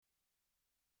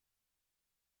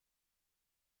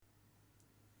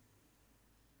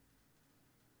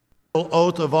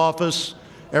Oath of office.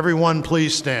 Everyone,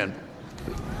 please stand.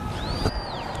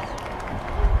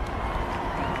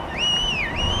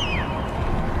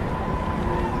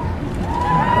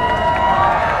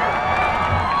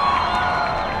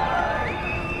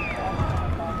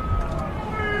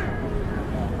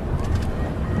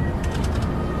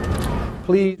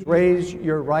 Please raise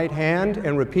your right hand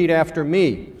and repeat after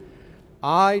me.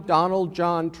 I, Donald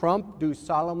John Trump, do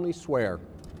solemnly swear.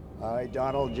 I,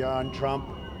 Donald John Trump,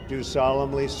 do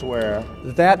solemnly swear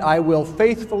that I will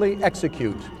faithfully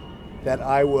execute the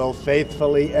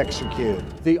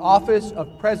office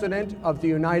of President of the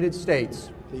United States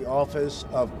the office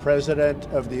of President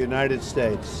of the United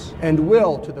States and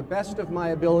will, to the best of my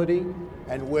ability,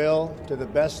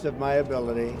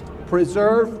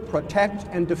 preserve, protect,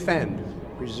 and defend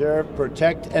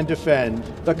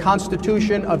the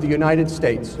Constitution of the United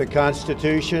States.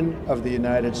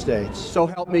 So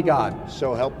help me God.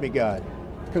 So help me God.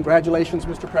 Congratulations,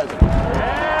 Mr. President.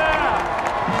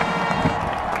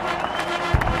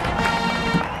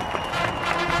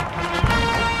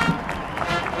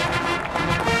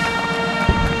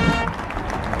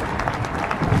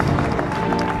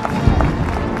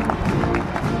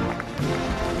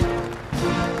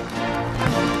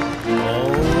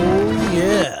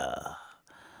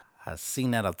 I've seen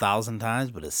that 1,000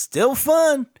 times, but it's still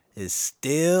fun. It's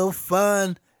still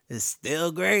fun. It's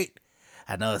still great.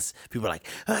 I know people are like,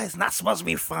 oh, it's not supposed to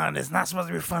be fun. It's not supposed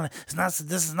to be fun. This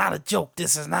is not a joke.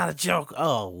 This is not a joke.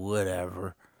 Oh,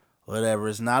 whatever.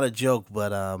 It's not a joke,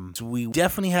 but we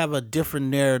definitely have a different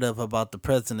narrative about the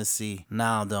presidency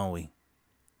now, don't we?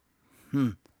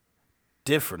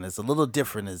 Different. It's a little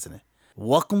different, isn't it?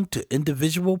 Welcome to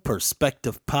Individual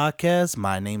Perspective Podcast.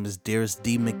 My name is Darius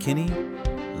D. McKinney.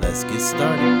 Let's get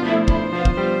started.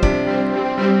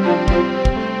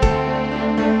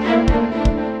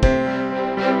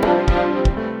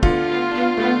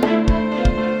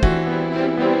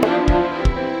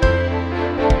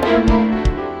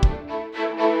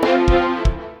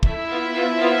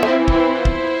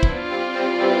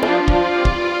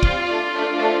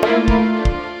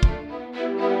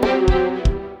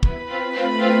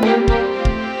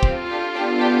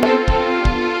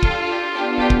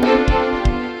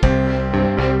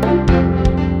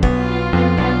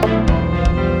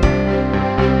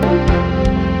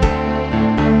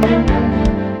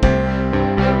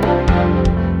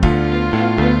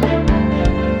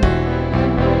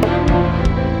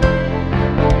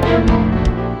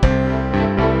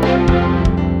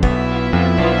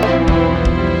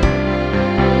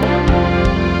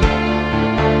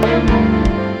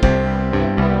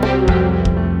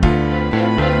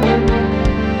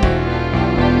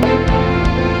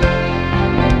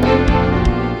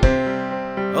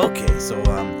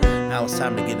 Now it's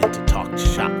time to get into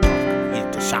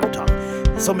shop talk.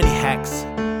 So many hacks.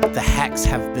 The hacks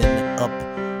have been up.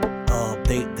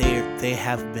 They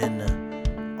have been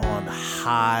on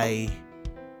high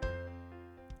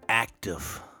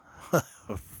active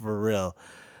for real.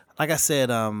 Like I said,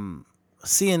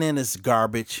 CNN is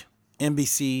garbage.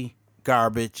 NBC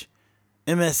garbage.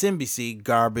 MSNBC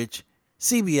garbage.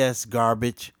 CBS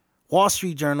garbage. Wall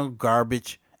Street Journal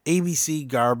garbage. ABC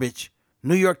garbage.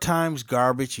 New York Times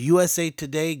garbage, USA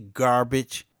Today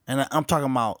garbage, and I'm talking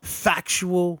about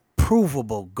factual,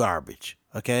 provable garbage,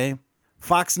 okay?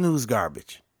 Fox News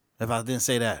garbage. If I didn't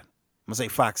say that, I'm going to say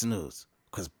Fox News.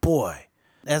 Because, boy,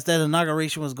 as that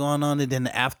inauguration was going on, and then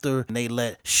after they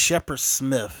let Shepard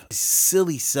Smith, his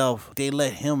silly self, they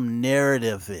let him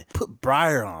narrative it. Put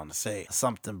Breyer on to say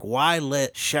something. Why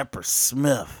let Shepard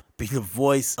Smith be the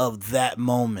voice of that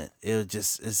moment?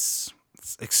 It's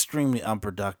extremely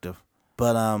unproductive.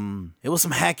 But it was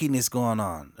some hackiness going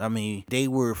on. I mean, they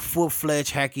were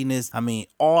full-fledged hackiness. I mean,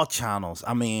 all channels.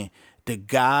 I mean, the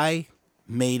guy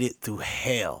made it through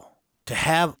hell. To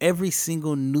have every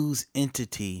single news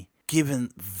entity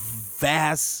given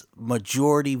vast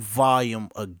majority volume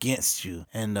against you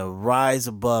and to rise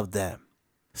above that.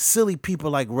 Silly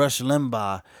people like Rush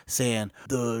Limbaugh saying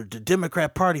the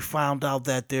Democrat Party found out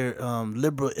that their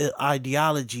liberal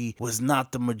ideology was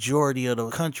not the majority of the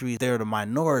country, they're the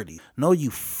minority. No,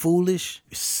 you foolish,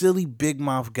 silly big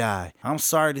mouth guy. I'm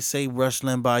sorry to say, Rush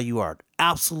Limbaugh, you are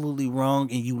absolutely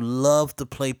wrong and you love to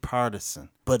play partisan.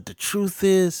 But the truth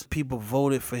is, people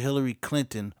voted for Hillary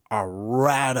Clinton are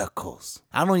radicals.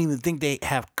 I don't even think they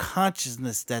have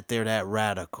consciousness that they're that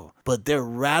radical. But their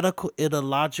radical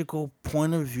ideological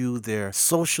point of view, their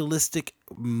socialistic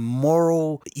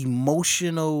moral,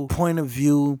 emotional point of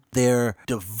view, their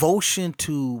devotion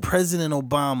to President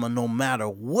Obama, no matter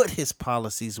what his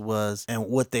policies was and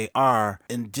what they are,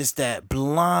 and just that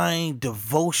blind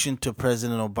devotion to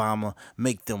President Obama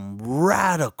make them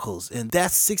radicals. And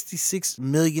that's 66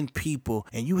 million people,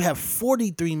 and you have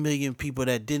 43 million people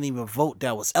that didn't even vote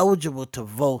that was eligible to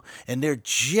vote, and they're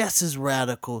just as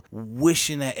radical,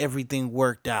 wishing that everything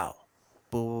worked out.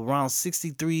 But around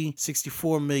 63,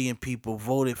 64 million people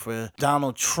voted for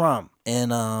Donald Trump.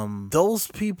 And those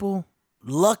people,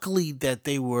 luckily that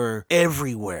they were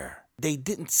everywhere. They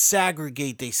didn't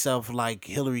segregate themselves like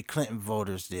Hillary Clinton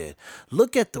voters did.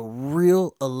 Look at the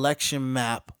real election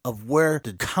map of where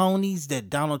the counties that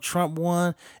Donald Trump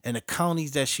won and the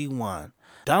counties that she won.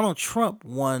 Donald Trump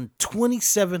won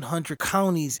 2,700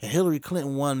 counties and Hillary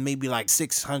Clinton won maybe like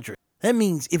 600. That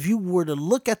means if you were to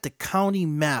look at the county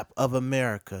map of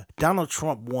America, Donald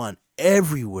Trump won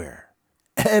everywhere.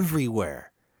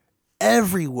 Everywhere.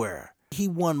 Everywhere. He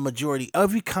won majority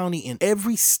every county in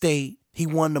every state. He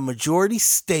won the majority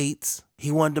states.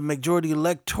 He won the majority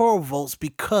electoral votes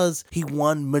because he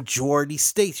won majority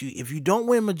states. If you don't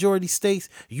win majority states,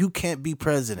 you can't be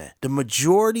president. The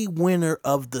majority winner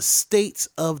of the states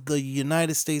of the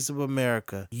United States of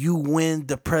America, you win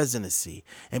the presidency.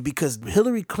 And because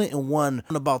Hillary Clinton won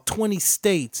about 20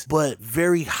 states, but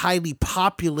very highly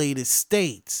populated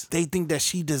states, they think that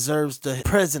she deserves the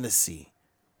presidency.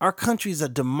 Our country is a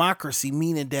democracy,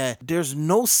 meaning that there's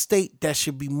no state that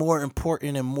should be more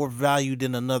important and more valued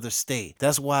than another state.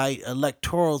 That's why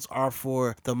electorals are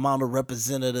for the amount of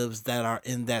representatives that are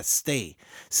in that state.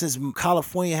 Since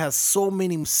California has so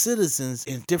many citizens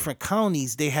in different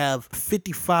counties, they have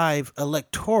 55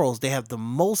 electorals. They have the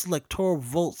most electoral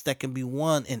votes that can be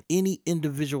won in any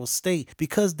individual state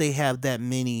because they have that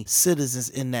many citizens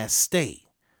in that state.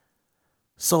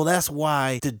 So that's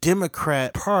why the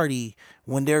Democrat Party,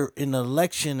 when they're in an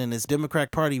election and it's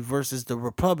Democrat Party versus the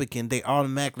Republican, they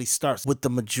automatically start with the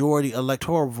majority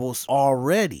electoral votes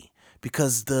already.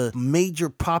 Because the major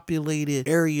populated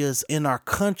areas in our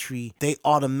country, they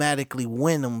automatically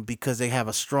win them because they have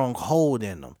a strong hold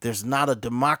in them. There's not a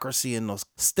democracy in those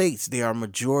states. They are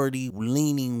majority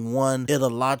leaning one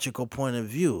ideological point of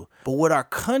view. But what our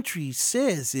country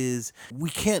says is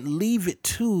we can't leave it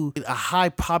to a high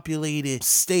populated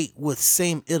state with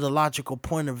same ideological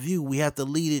point of view. We have to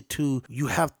lead it to you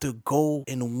have to go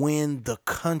and win the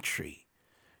country.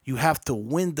 You have to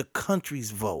win the country's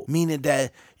vote, meaning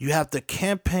that you have to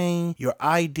campaign your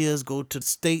ideas, go to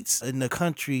states in the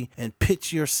country and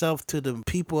pitch yourself to the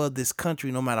people of this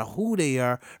country, no matter who they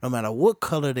are, no matter what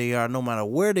color they are, no matter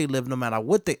where they live, no matter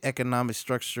what their economic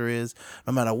structure is,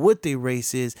 no matter what their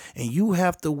race is, and you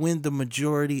have to win the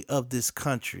majority of this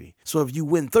country. So if you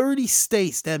win 30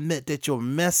 states, that meant that your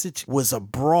message was a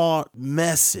broad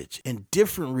message in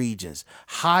different regions: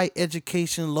 high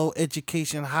education, low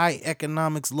education, high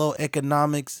economics, low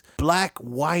economics, black,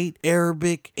 white,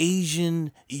 Arabic,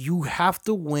 Asian. You have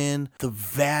to win the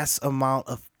vast amount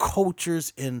of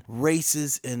cultures and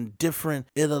races and different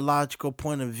ideological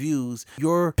point of views.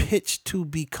 Your pitch to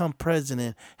become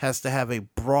president has to have a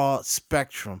broad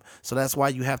spectrum. So that's why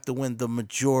you have to win the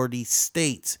majority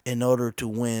states in order to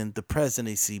win the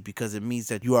presidency, because it means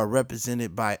that you are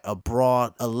represented by a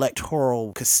broad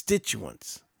electoral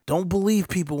constituents. Don't believe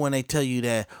people when they tell you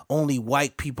that only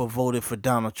white people voted for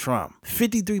Donald Trump.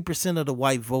 53% of the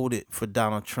white voted for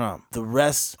Donald Trump. The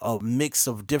rest, a mix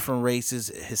of different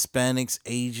races: Hispanics,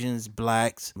 Asians,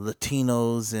 blacks,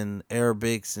 Latinos, and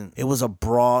Arabics. And it was a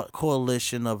broad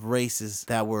coalition of races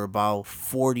that were about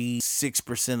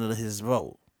 46% of his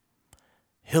vote.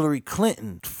 Hillary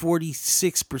Clinton,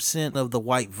 46% of the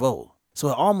white vote. So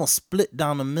it almost split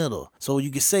down the middle. So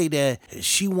you could say that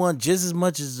she won just as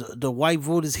much as the white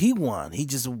vote as he won. He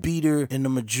just beat her in the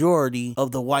majority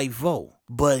of the white vote.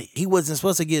 But he wasn't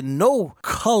supposed to get no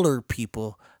colored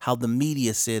people, how the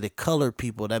media said it, colored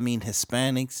people. That means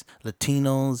Hispanics,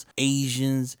 Latinos,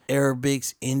 Asians,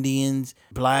 Arabics, Indians,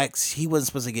 blacks. He wasn't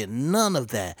supposed to get none of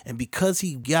that. And because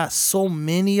he got so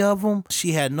many of them,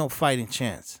 she had no fighting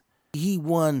chance. He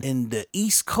won in the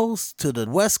East Coast, to the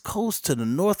West Coast, to the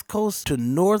North Coast, to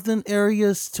northern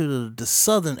areas, to the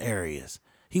southern areas.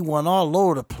 He won all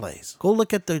over the place. Go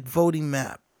look at the voting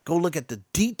map. Go look at the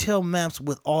detailed maps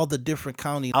with all the different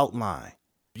counties outlined.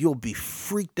 You'll be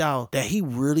freaked out that he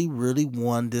really, really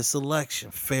won this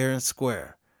election fair and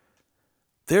square.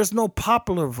 There's no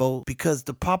popular vote because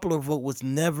the popular vote was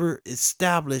never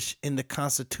established in the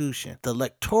Constitution. The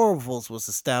electoral votes was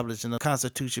established in the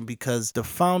Constitution because the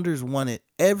founders wanted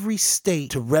every state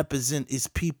to represent its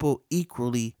people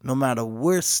equally. No matter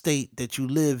where state that you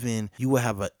live in, you will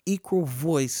have an equal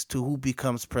voice to who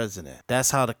becomes president.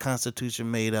 That's how the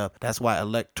Constitution made up. That's why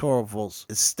electoral votes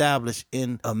established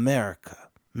in America.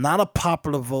 Not a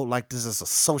popular vote like this is a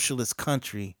socialist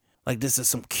country. Like this is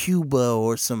some Cuba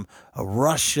or some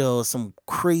Russia or some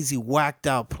crazy whacked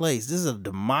out place. This is a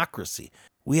democracy.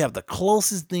 We have the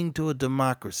closest thing to a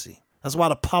democracy. That's why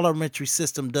the parliamentary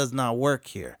system does not work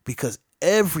here, because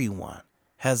everyone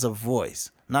has a voice,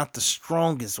 not the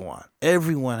strongest one.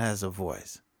 Everyone has a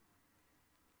voice.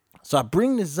 So I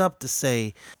bring this up to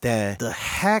say that the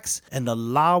hacks and the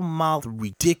loudmouth,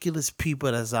 ridiculous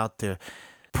people that's out there,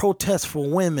 protests for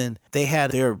women, they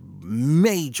had their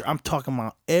major, I'm talking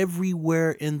about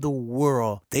everywhere in the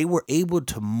world, they were able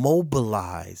to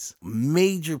mobilize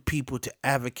major people to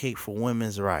advocate for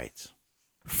women's rights.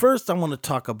 First, I want to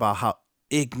talk about how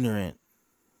ignorant.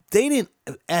 They didn't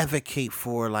advocate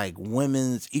for like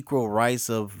women's equal rights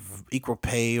of equal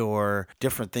pay or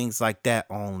different things like that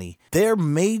only. Their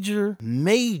major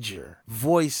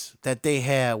voice that they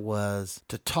had was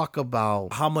to talk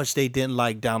about how much they didn't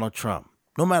like Donald Trump.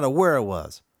 No matter where it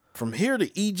was, from here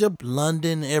to Egypt,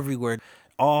 London, everywhere,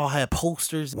 all had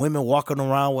posters, women walking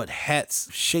around with hats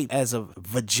shaped as a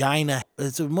vagina.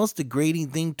 It's the most degrading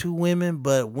thing to women,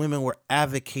 but women were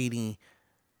advocating.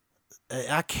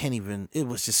 I can't even, it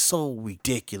was just so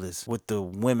ridiculous what the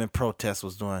women protest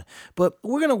was doing. But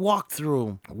we're going to walk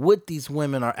through what these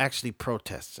women are actually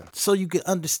protesting so you can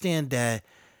understand that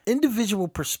individual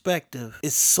perspective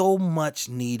is so much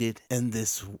needed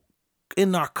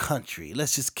in our country.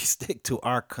 Let's just stick to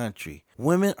our country.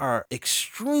 Women are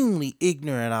extremely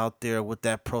ignorant out there with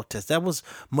that protest. That was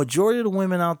majority of the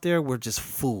women out there were just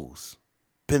fools,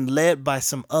 been led by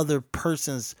some other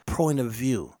person's point of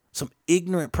view, some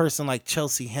ignorant person like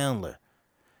Chelsea Handler.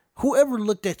 Whoever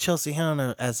looked at Chelsea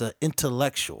Handler as an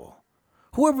intellectual,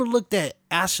 whoever looked at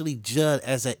Ashley Judd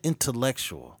as an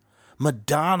intellectual,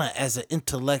 Madonna as an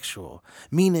intellectual,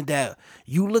 meaning that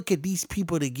you look at these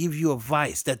people to give you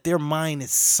advice, that their mind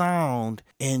is sound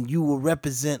and you will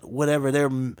represent whatever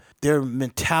their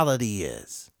mentality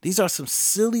is. These are some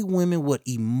silly women with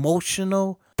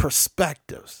emotional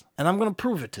perspectives, and I'm going to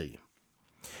prove it to you.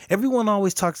 Everyone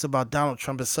always talks about Donald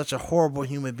Trump as such a horrible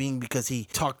human being because he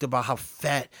talked about how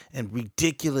fat and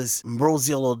ridiculous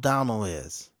Rosie O'Donnell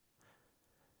is.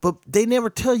 But they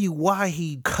never tell you why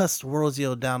he cussed Rosie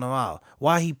O'Donnell out,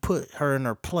 why he put her in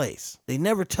her place. They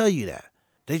never tell you that.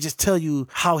 They just tell you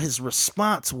how his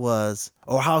response was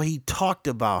or how he talked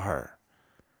about her.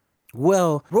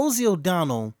 Well, Rosie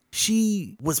O'Donnell,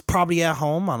 she was probably at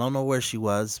home. I don't know where she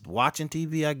was, watching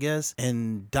TV, I guess.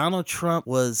 And Donald Trump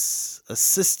was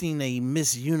assisting a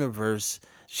Miss Universe.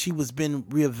 She was being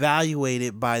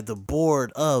reevaluated by the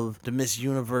board of the Miss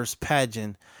Universe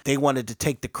pageant. They wanted to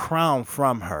take the crown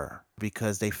from her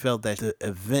because they felt that the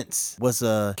events was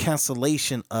a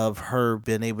cancellation of her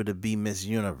being able to be Miss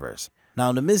Universe.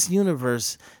 Now, the Miss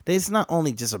Universe, it's not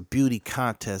only just a beauty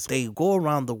contest. They go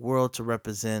around the world to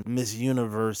represent Miss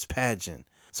Universe pageant.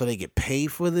 So they get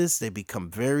paid for this. They become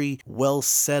very well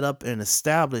set up and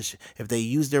established. If they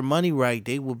use their money right,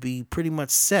 they will be pretty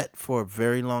much set for a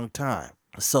very long time.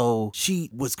 So she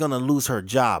was going to lose her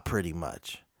job pretty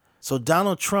much. So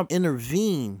Donald Trump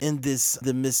intervened in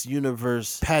the Miss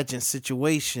Universe pageant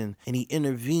situation, and he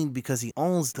intervened because he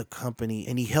owns the company,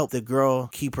 and he helped the girl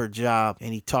keep her job,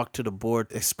 and he talked to the board,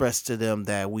 expressed to them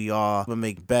that we all will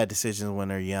make bad decisions when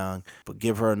they're young, but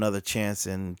give her another chance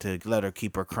and to let her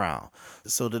keep her crown.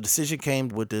 So the decision came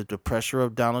with the pressure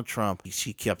of Donald Trump.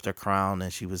 She kept her crown,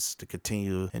 and she was to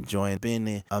continue enjoying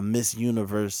being a Miss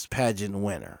Universe pageant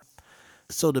winner.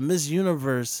 So the Miss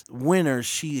Universe winner,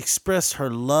 she expressed her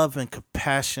love and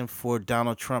compassion for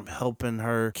Donald Trump helping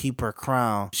her keep her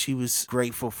crown. She was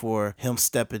grateful for him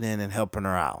stepping in and helping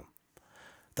her out.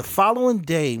 The following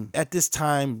day, at this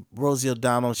time, Rosie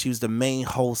O'Donnell, she was the main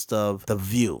host of The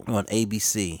View on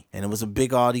ABC. And it was a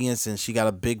big audience, and she got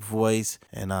a big voice,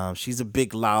 and she's a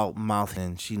big loud mouth,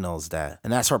 and she knows that.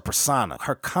 And that's her persona.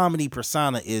 Her comedy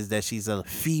persona is that she's a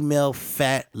female,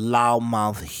 fat,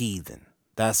 loudmouth heathen.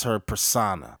 That's her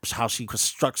persona, how she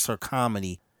constructs her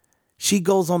comedy. She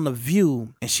goes on The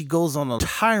View, and she goes on a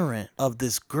tyrant of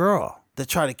this girl that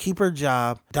tried to keep her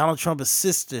job. Donald Trump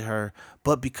assisted her,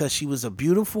 but because she was a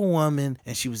beautiful woman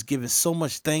and she was giving so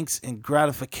much thanks and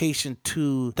gratification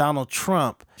to Donald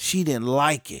Trump, she didn't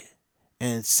like it.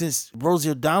 And since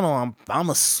Rosie O'Donnell, I'm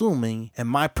assuming, in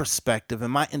my perspective, in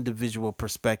my individual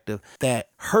perspective, that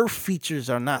her features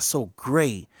are not so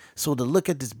great. So to look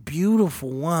at this beautiful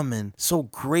woman, so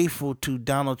grateful to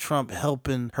Donald Trump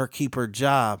helping her keep her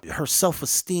job, her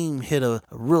self-esteem hit a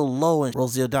real low, and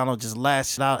Rosie O'Donnell just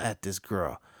lashed out at this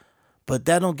girl. But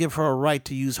that don't give her a right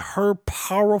to use her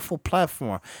powerful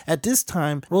platform. At this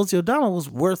time, Rosie O'Donnell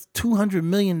was worth $200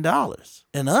 million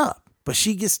and up. But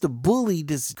she gets to bully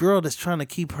this girl that's trying to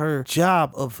keep her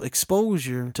job of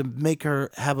exposure to make her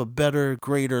have a better,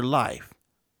 greater life.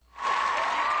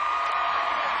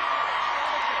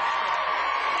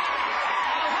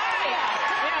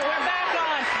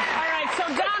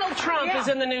 Trump is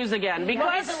in the news again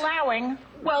because he's allowing.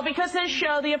 Well, because his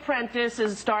show, The Apprentice,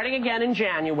 is starting again in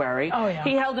January. Oh, yeah.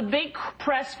 He held a big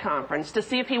press conference to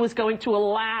see if he was going to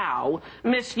allow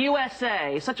Miss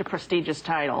USA, such a prestigious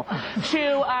title,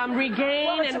 to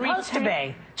regain and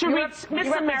retain. Miss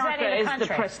America is the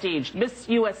prestige. Miss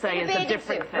USA is a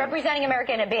different thing. Representing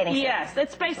America in a bathing suit. Yes,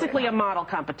 it's basically a model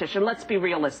competition. Let's be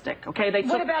realistic, okay?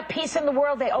 What about peace in the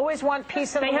world? They always want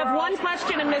peace in the world. They have one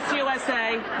question in Miss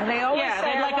USA. And they always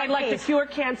say, I'd like to cure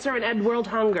cancer and end world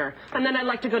hunger. And then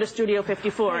I'd like to go to Studio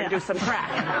 54 and do some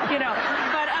crack.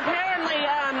 But apparently,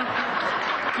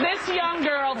 this young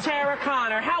girl, Tara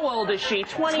Conner, how old is she?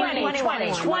 21.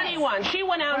 She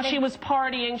went out and she was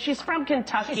partying. She's from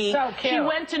Kentucky. She's so cute. She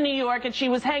went to New York and she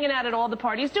was hanging out at all the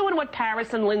parties, doing what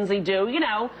Paris and Lindsay do,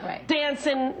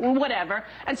 dancing, whatever.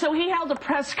 And so he held a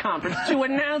press conference to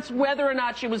announce whether or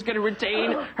not she was going to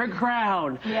retain her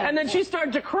crown. Yeah. And then she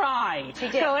started to cry. She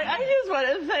did. So I just want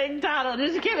to thank Donald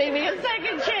is giving me a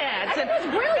second chance. And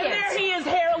there he is,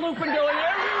 hair looping, going,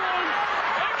 everyone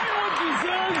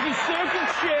deserves a second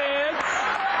chance.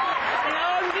 And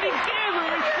I'm going to give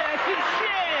her a second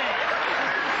chance.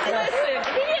 Listen,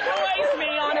 he annoys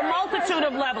me on a multitude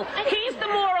of levels. He's the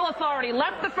moral authority.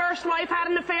 Left the first wife, had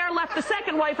an affair. Left the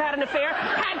second wife, had an affair.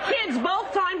 Had kids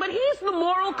both times, but he's the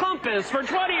moral compass for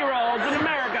 20-year-olds in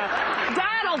America.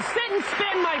 Donald, sit and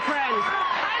spin, my friends.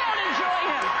 I don't enjoy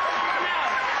him.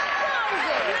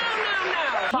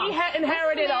 No. He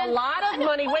inherited a lot of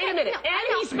money. Wait a minute.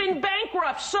 And he's been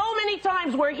bankrupt so many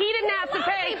times where he didn't have to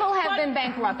pay. People have been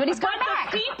bankrupt, but he's come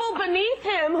back. The people beneath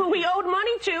him who he owed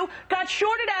money to got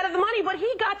shorted out of the money, but he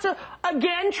got to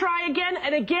try again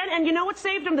and again. And you know what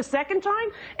saved him the second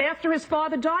time? After his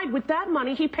father died, with that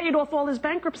money, he paid off all his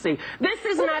bankruptcy. This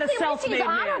is not a self-made He's man.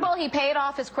 honorable. He paid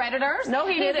off his creditors. No,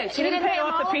 he didn't. He didn't pay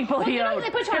off the people he owed. They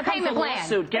put you on a payment plan.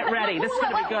 Lawsuit. Get ready. This is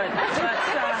going to be good. Rosie,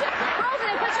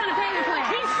 they put you on a payment plan.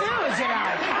 He sues,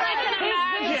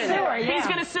 He's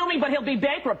going to sue me, but he'll be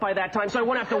bankrupt by that time, so I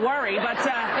won't have to worry. But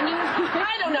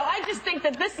I don't know. I just think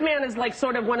that this man is like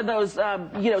sort of one of those,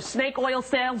 snake oil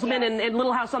salesmen in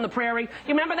Little House on the Prairie.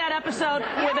 You remember that episode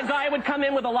where the guy would come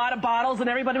in with a lot of bottles and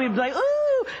everybody would be like,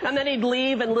 ooh, and then he'd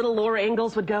leave and little Laura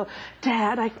Ingalls would go,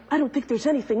 Dad, I don't think there's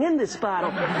anything in this bottle.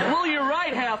 Well, you're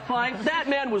right, Half-Pint. That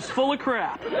man was full of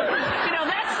crap.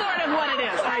 That's sort of what it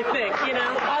is, I think,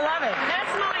 I love it.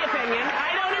 That's my opinion.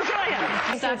 I don't enjoy him.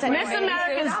 Miss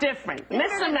America is different.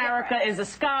 Miss America is a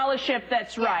scholarship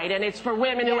that's right, and it's for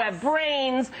women who have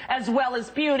brains as well as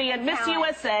beauty, and Miss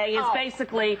USA is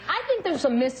basically... I think there's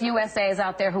some Miss USAs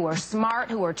out there who are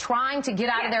smart, who are trying to get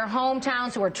out of their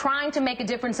hometowns, who are trying to make a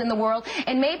difference in the world,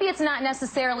 and maybe it's not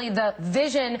necessarily the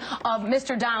vision of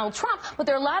Mr. Donald Trump, but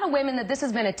there are a lot of women that this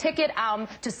has been a ticket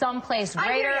to someplace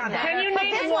greater. Can you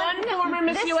name one former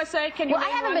Miss USA? Well, I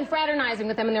haven't been fraternizing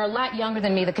with them, and they're a lot younger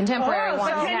than me, the contemporary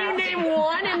ones. Can you name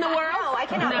one in the world? No, I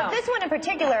cannot. No. But this one in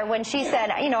particular, when she said,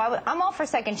 I'm all for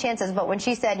second chances, but when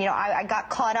she said, I got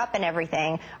caught up in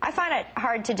everything, I find it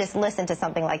hard to just listen to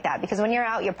something like that, because when you're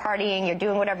out, you're partying, you're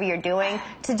doing whatever you're doing,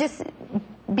 to just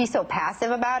be so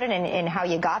passive about it and how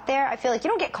you got there, I feel like you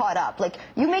don't get caught up. Like,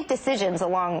 you make decisions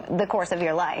along the course of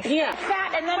your life. Yeah.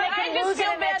 Fat, and then But I just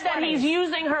feel bad that he's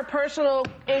using her personal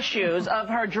issues of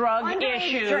her drug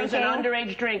issues and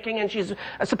underage drinking, and she's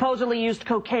supposedly used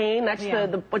cocaine. That's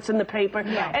the what's in the paper.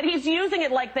 Yeah. And he's using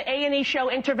it like the A&E show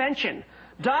Intervention.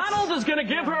 Donald is going to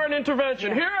give her an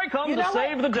intervention. Here I come to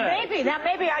save the day.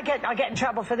 Maybe I'll get in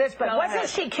trouble for this, but wasn't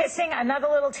she kissing another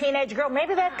little teenage girl?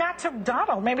 Maybe that got to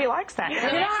Donald. Maybe he likes that. You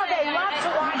know how they love to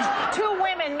watch two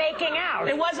women making out.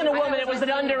 It wasn't a woman, it was an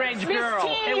underage girl.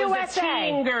 Teen It was USA.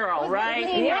 a teen girl, right?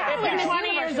 Yeah. If you're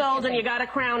 20 years old and you got a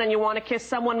crown and you want to kiss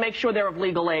someone, make sure they're of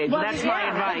legal age. That's my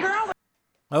advice.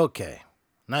 Okay.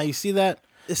 Now you see that?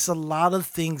 It's a lot of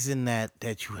things in that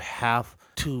you have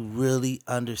to really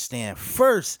understand.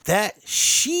 First, that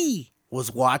she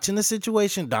was watching the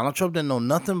situation. Donald Trump didn't know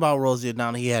nothing about Rosie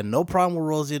O'Donnell. He had no problem with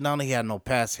Rosie O'Donnell. He had no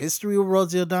past history with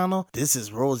Rosie O'Donnell. This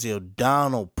is Rosie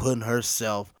O'Donnell putting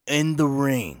herself in the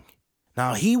ring.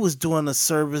 Now, he was doing a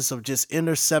service of just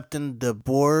intercepting the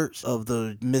boards of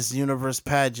the Miss Universe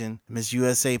pageant, Miss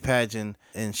USA pageant,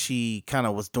 and she kind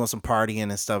of was doing some partying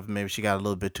and stuff. Maybe she got a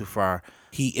little bit too far.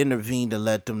 He intervened to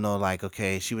let them know, like,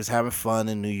 okay, she was having fun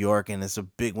in New York, and it's a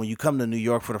big, when you come to New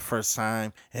York for the first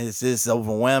time, it's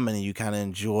overwhelming, and you kind of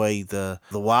enjoy the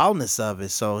wildness of it,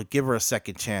 so give her a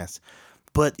second chance.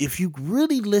 But if you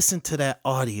really listen to that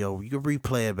audio, you can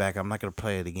replay it back. I'm not going to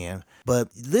play it again. But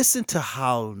listen to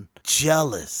how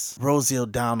jealous Rosie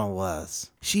O'Donnell was.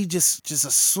 She just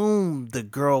assumed the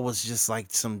girl was just like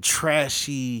some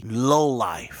trashy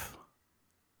lowlife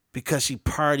because she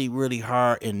partied really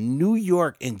hard in New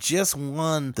York and just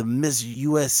won the Miss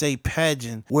USA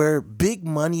pageant where big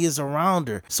money is around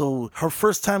her. So her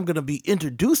first time going to be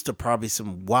introduced to probably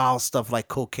some wild stuff like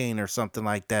cocaine or something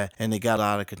like that, and it got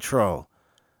out of control.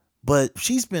 But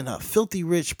she's been a filthy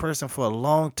rich person for a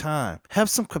long time.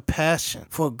 Have some compassion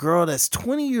for a girl that's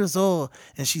 20 years old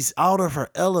and she's out of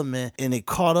her element, and it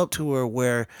caught up to her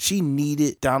where she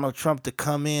needed Donald Trump to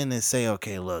come in and say,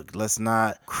 okay, look, let's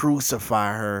not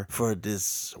crucify her for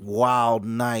this wild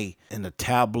night, and the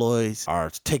tabloids are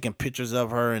taking pictures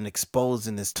of her and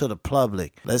exposing this to the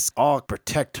public. Let's all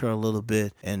protect her a little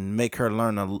bit and make her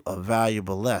learn a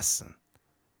valuable lesson.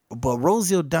 But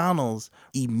Rosie O'Donnell's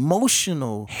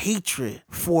emotional hatred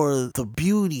for the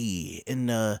beauty and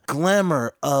the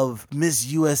glamour of Miss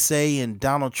USA and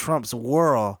Donald Trump's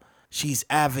world, she's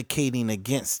advocating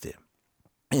against it.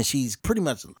 And she's pretty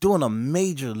much doing a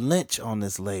major lynch on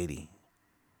this lady.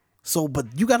 So, but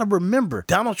you got to remember,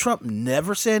 Donald Trump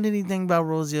never said anything about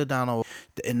Rosie O'Donnell.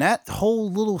 In that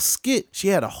whole little skit, she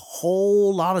had a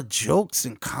whole lot of jokes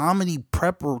and comedy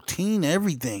prep routine,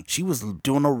 everything. She was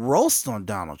doing a roast on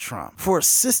Donald Trump for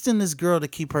assisting this girl to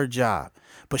keep her job.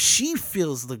 But she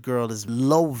feels the girl is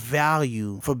low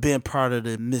value for being part of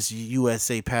the Miss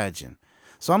USA pageant.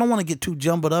 So I don't want to get too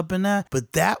jumbled up in that,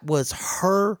 but that was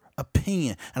her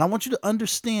opinion. And I want you to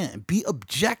understand, be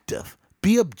objective.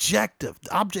 Be objective.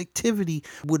 The objectivity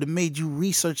would have made you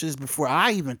research this before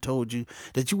I even told you,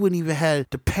 that you wouldn't even have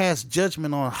to pass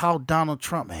judgment on how Donald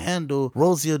Trump handled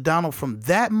Rosie O'Donnell from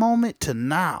that moment to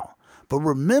now. But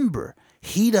remember,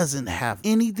 he doesn't have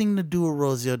anything to do with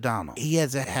Rosie O'Donnell. He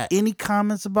hasn't had any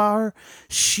comments about her.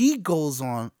 She goes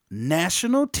on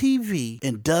national TV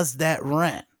and does that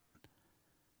rant.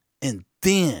 And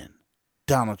then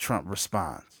Donald Trump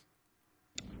responds.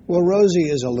 Well, Rosie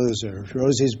is a loser.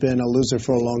 Rosie's been a loser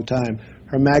for a long time.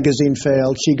 Her magazine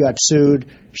failed. She got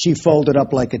sued. She folded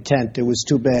up like a tent. It was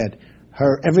too bad.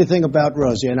 Everything about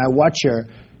Rosie, and I watch her,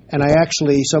 and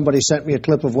somebody sent me a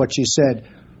clip of what she said.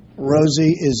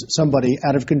 Rosie is somebody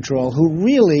out of control who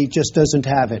really just doesn't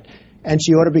have it. And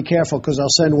she ought to be careful, because I'll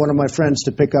send one of my friends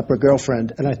to pick up her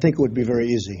girlfriend, and I think it would be very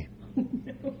easy.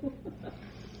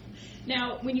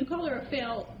 Now, when you call her a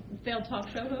failed talk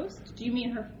show host, do you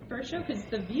mean her first show? Because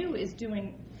The View is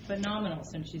doing phenomenal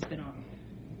since she's been on.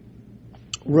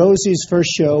 Rosie's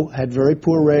first show had very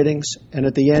poor ratings, and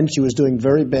at the end she was doing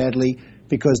very badly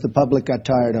because the public got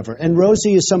tired of her. And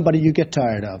Rosie is somebody you get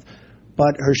tired of,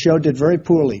 but her show did very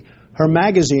poorly. Her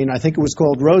magazine, I think it was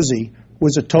called Rosie,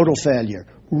 was a total failure.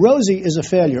 Rosie is a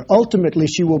failure. Ultimately,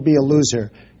 she will be a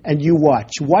loser, and you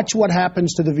watch. Watch what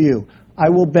happens to The View. I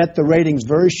will bet the ratings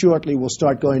very shortly will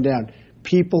start going down.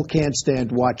 People can't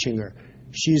stand watching her.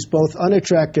 She's both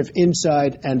unattractive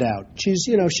inside and out.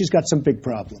 She's got some big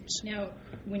problems. Now,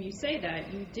 when you say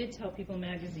that, you did tell People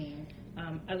magazine,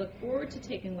 I look forward to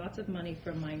taking lots of money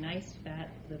from my nice,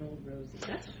 fat, little Rosie.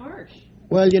 That's harsh.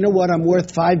 Well, you know what? I'm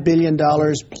worth $5 billion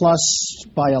plus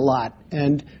by a lot.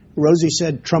 And Rosie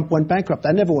said Trump went bankrupt.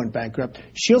 I never went bankrupt.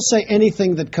 She'll say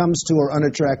anything that comes to her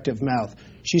unattractive mouth.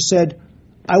 She said,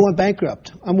 I went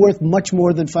bankrupt. I'm worth much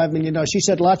more than $5 million. She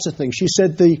said lots of things. She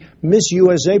said the Miss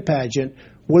USA pageant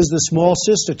was the small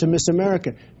sister to Miss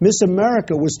America. Miss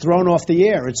America was thrown off the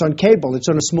air. It's on cable. It's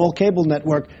on a small cable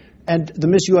network. And the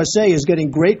Miss USA is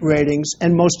getting great ratings.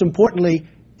 And most importantly,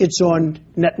 it's on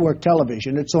network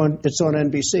television. It's on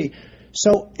NBC.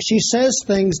 So she says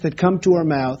things that come to her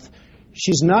mouth.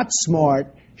 She's not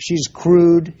smart. She's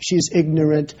crude. She's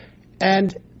ignorant.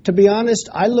 And to be honest,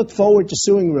 I look forward to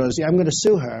suing Rosie. I'm going to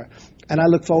sue her, and I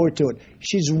look forward to it.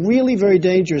 She's really very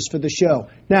dangerous for the show.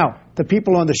 Now, the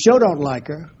people on the show don't like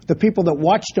her. The people that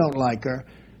watch don't like her.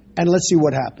 And let's see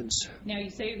what happens. Now,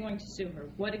 you say you're going to sue her.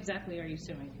 What exactly are you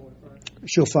suing for?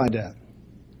 She'll find out.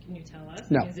 Can you tell us?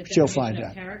 No, Is it she'll find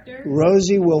out. Character?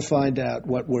 Rosie will find out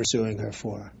what we're suing her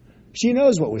for. She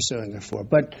knows what we're suing her for.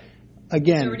 But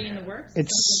again, already in the works?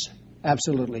 it's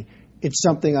absolutely. It's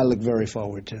something I look very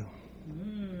forward to.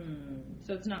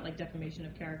 So it's not like defamation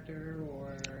of character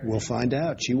or... We'll find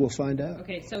out. She will find out.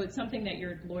 Okay, so it's something that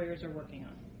your lawyers are working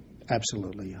on.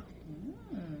 Absolutely, yeah.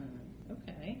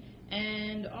 Okay.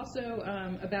 And also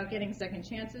about getting second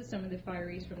chances, some of the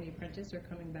firees from The Apprentice are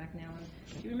coming back now.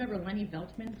 Do you remember Lenny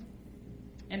Veltman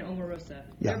and Omarosa?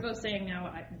 Yeah. They're both saying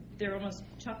now, they're almost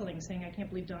chuckling, saying, I can't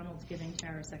believe Donald's giving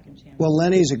Tara a second chance. Well,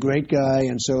 Lenny's a great guy,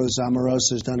 and so is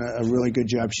Omarosa. Has done a really good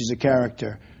job. She's a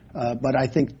character. But I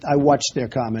think I watched their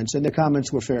comments, and their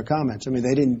comments were fair comments. I mean,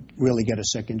 they didn't really get a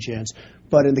second chance.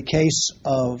 But in the case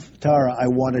of Tara, I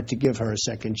wanted to give her a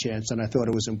second chance, and I thought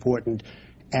it was important.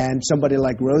 And somebody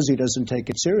like Rosie doesn't take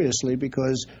it seriously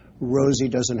because Rosie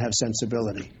doesn't have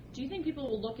sensibility. Do you think people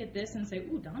will look at this and say,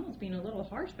 ooh, Donald's being a little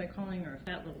harsh by calling her a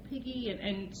fat little piggy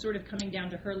and sort of coming down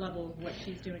to her level of what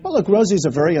she's doing? Well, look, Rosie's a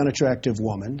very unattractive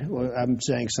woman. I'm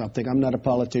saying something. I'm not a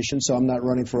politician, so I'm not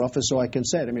running for office, so I can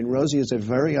say it. I mean, Rosie is a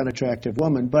very unattractive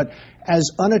woman, but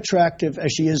as unattractive as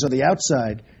she is on the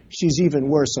outside, she's even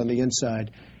worse on the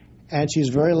inside. And she's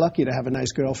very lucky to have a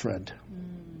nice girlfriend.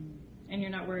 And you're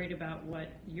not worried about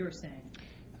what you're saying?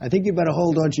 I think you better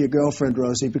hold on to your girlfriend,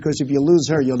 Rosie, because if you lose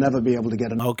her, you'll never be able to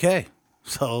get another. Okay,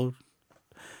 so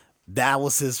that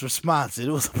was his response. It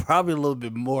was probably a little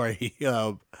bit more.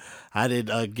 I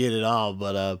didn't get it all,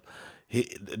 but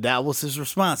that was his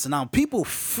response. And now people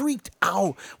freaked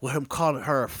out with him calling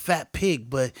her a fat pig,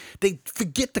 but they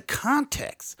forget the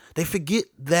context. They forget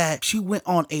that she went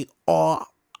on a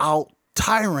all-out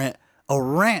a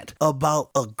rant about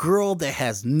a girl that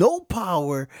has no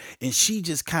power, and she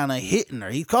just kind of hitting her.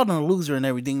 He called her a loser and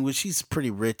everything, but she's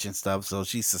pretty rich and stuff, so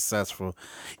she's successful.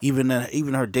 Even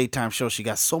her daytime show, she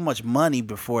got so much money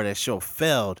before that show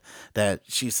failed that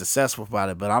she's successful about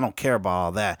it, but I don't care about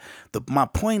all that. My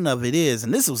point of it is,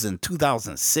 and this was in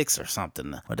 2006 or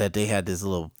something, that they had this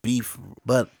little beef,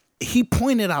 but he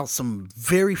pointed out some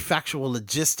very factual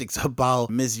logistics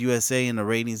about Miss USA and the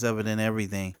ratings of it and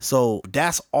everything. So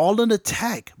that's all an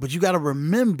attack. But you got to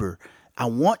remember, I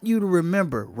want you to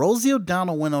remember, Rosie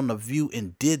O'Donnell went on The View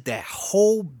and did that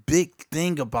whole big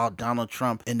thing about Donald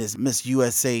Trump and this Miss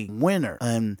USA winner.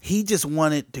 And he just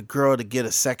wanted the girl to get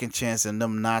a second chance and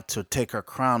them not to take her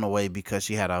crown away because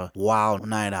she had a wild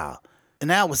night out. And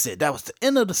that was it. That was the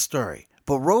end of the story.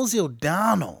 But Rosie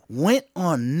O'Donnell went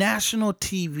on national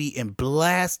TV and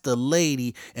blast the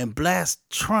lady and blast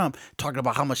Trump, talking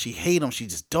about how much she hate him. She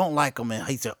just don't like him, and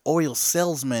he's an oil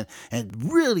salesman,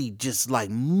 and really just like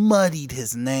muddied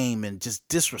his name and just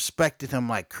disrespected him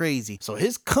like crazy. So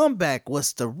his comeback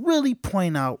was to really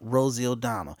point out Rosie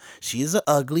O'Donnell. She is an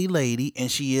ugly lady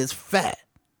and she is fat.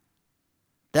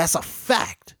 That's a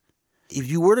fact. If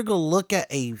you were to go look at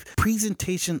a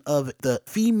presentation of the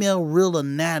female real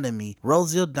anatomy,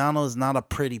 Rosie O'Donnell is not a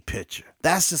pretty picture.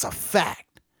 That's just a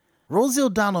fact. Rosie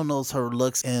O'Donnell knows her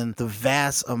looks and the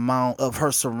vast amount of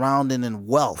her surrounding and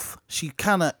wealth. She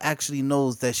kind of actually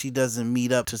knows that she doesn't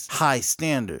meet up to high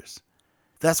standards.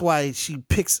 That's why she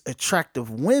picks attractive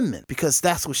women, because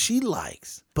that's what she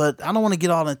likes. But I don't want to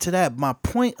get all into that. My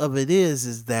point of it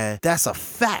is that that's a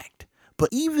fact. But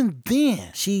even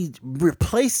then, she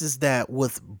replaces that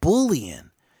with bullying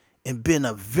and being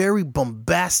a very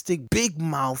bombastic, big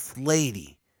mouth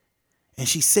lady. And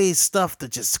she says stuff that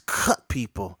just cut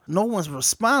people. No one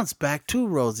responds back to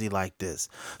Rosie like this.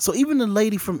 So even the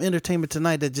lady from Entertainment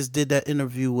Tonight that just did that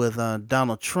interview with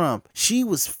Donald Trump, she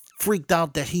was freaked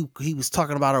out that he was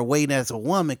talking about her weight as a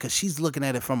woman because she's looking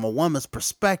at it from a woman's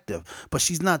perspective. But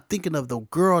she's not thinking of the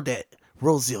girl that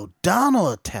Rosie O'Donnell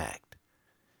attacked.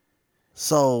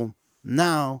 So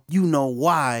now you know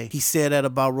why he said that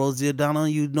about Rosie O'Donnell.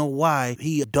 You know why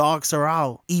he dogs her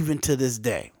out even to this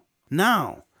day.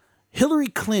 Now, Hillary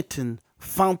Clinton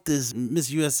found this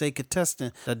Miss USA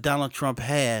contestant that Donald Trump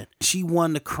had. She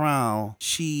won the crown.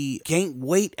 She gained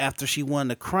weight after she won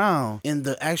the crown. And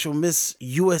the actual Miss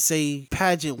USA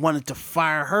pageant wanted to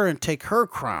fire her and take her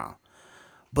crown.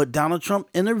 But Donald Trump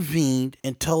intervened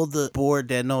and told the board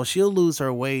that no, she'll lose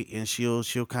her weight and she'll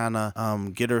kind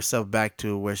of get herself back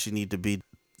to where she need to be.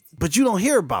 But you don't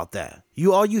hear about that.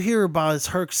 All you hear about is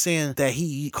her saying that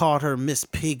he called her Miss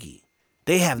Piggy.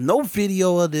 They have no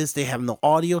video of this. They have no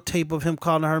audio tape of him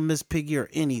calling her Miss Piggy or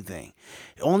anything.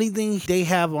 The only thing they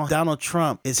have on Donald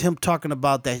Trump is him talking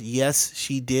about that, yes,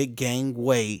 she did gain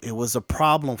weight. It was a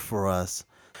problem for us.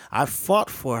 I fought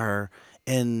for her.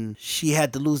 And she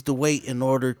had to lose the weight in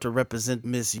order to represent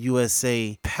Miss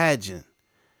USA pageant.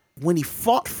 When he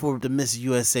fought for the Miss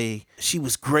USA, she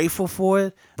was grateful for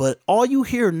it. But all you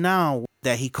hear now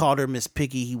that he called her Miss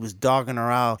Piggy. He was dogging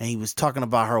her out and he was talking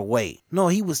about her weight. No,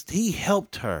 he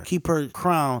helped her keep her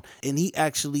crown, and he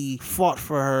actually fought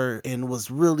for her and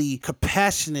was really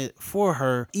compassionate for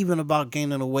her, even about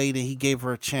gaining the weight, and he gave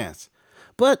her a chance.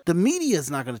 But the media is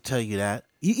not going to tell you that.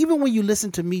 Even when you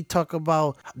listen to me talk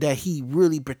about that he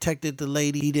really protected the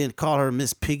lady, he didn't call her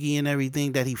Miss Piggy and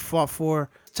everything that he fought for.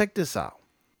 Check this out.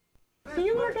 Do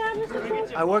you work out, Mr.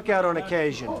 Trump? I work out on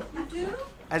occasion.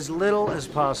 As little as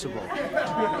possible.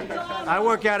 I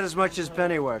work out as much as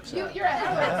Penny works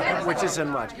out, which isn't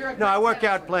much. No, I work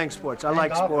out playing sports. I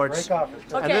like sports,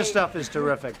 and this stuff is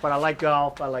terrific. But I like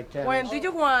golf. I like tennis. When do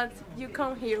you want you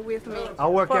come here with me?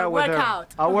 I'll work out with her.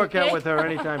 I'll work out with her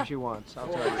anytime she wants. I'll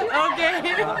tell you. Okay.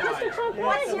 Mr. Trump,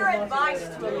 what is your advice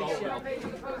to Alicia?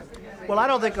 Well, I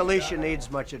don't think Alicia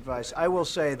needs much advice. I will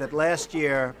say that last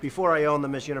year, before I owned the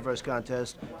Miss Universe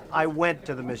contest, I went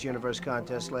to the Miss Universe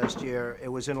contest last year. It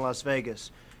was in Las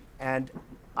Vegas. And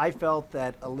I felt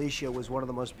that Alicia was one of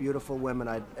the most beautiful women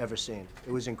I'd ever seen.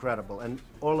 It was incredible. And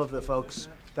all of the folks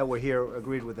that were here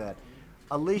agreed with that.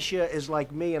 Alicia is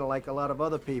like me and like a lot of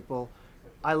other people.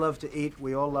 I love to eat.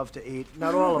 We all love to eat.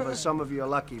 Not all of us. Some of you are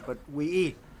lucky, but we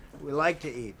eat. We like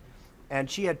to eat. And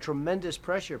she had tremendous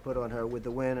pressure put on her with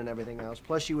the win and everything else.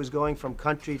 Plus, she was going from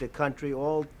country to country,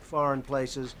 all foreign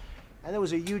places. And there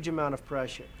was a huge amount of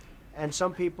pressure. And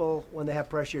some people, when they have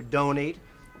pressure, don't eat.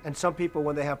 And some people,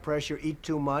 when they have pressure, eat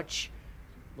too much,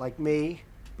 like me,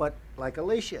 but like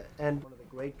Alicia. And one of the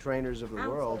great trainers of the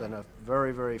world and a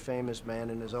very, very famous man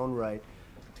in his own right.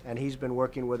 And he's been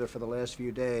working with her for the last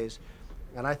few days.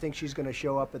 And I think she's going to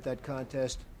show up at that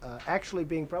contest actually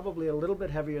being probably a little bit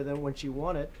heavier than when she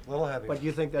won it. A little heavier. But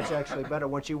you think that's actually better.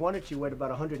 When she won it, she weighed about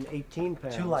 118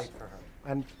 pounds. Too light for her.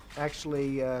 And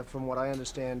actually, from what I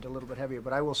understand, a little bit heavier.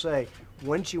 But I will say,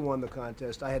 when she won the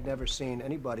contest, I had never seen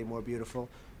anybody more beautiful.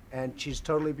 And she's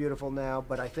totally beautiful now.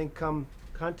 But I think come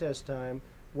contest time,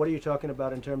 what are you talking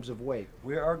about in terms of weight?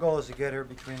 Our goal is to get her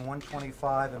between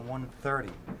 125 and 130.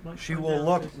 She will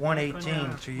look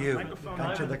 118 to you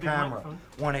and to the camera,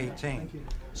 118.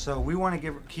 So we want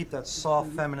to keep that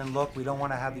soft, feminine look. We don't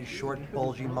want to have these short,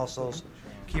 bulgy muscles.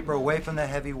 Keep her away from the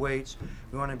heavy weights.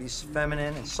 We want to be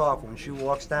feminine and soft. When she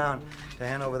walks down to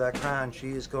hand over that crown, she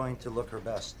is going to look her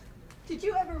best. Did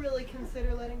you ever really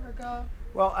consider letting her go?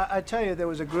 Well, I tell you, there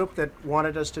was a group that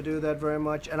wanted us to do that very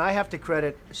much, and I have to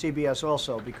credit CBS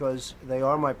also because they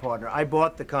are my partner. I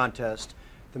bought the contest,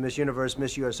 the Miss Universe,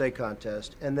 Miss USA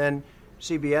contest, and then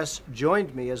CBS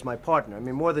joined me as my partner. I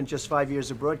mean, more than just 5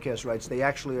 years of broadcast rights, they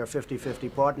actually are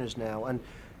 50-50 partners now, and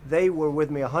they were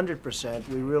with me 100%.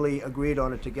 We really agreed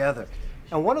on it together.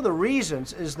 And one of the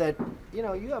reasons is that, you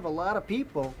know, you have a lot of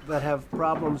people that have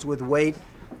problems with weight,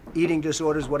 eating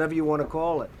disorders, whatever you want to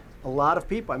call it. A lot of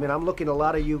people. I mean, I'm looking at a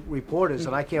lot of you reporters,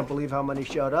 and I can't believe how many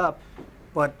showed up.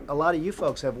 But a lot of you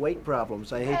folks have weight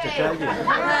problems. I hate to tell you.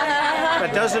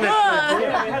 That doesn't include you.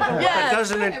 That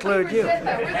doesn't include you.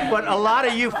 But a lot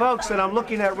of you folks that I'm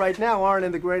looking at right now aren't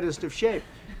in the greatest of shape.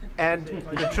 And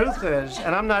the truth is,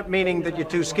 and I'm not meaning that you're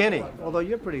too skinny, although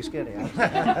you're pretty skinny.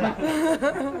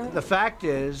 The fact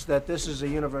is that this is a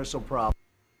universal problem.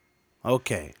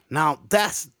 Okay, now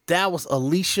that was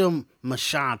Alicia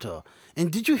Mashanta. And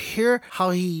did you hear how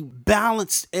he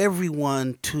balanced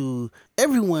everyone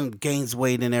gains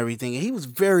weight and everything? And he was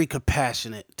very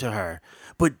compassionate to her.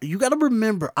 But you got to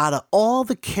remember, out of all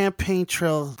the campaign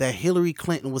trails that Hillary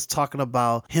Clinton was talking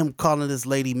about, him calling this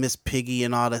lady Miss Piggy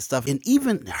and all that stuff, and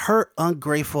even her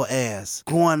ungrateful ass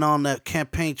going on that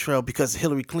campaign trail because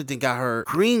Hillary Clinton got her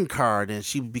green card and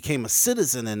she became a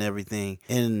citizen and everything.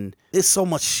 And there's so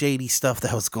much shady stuff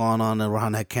that was going on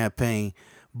around that campaign.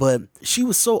 But she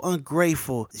was so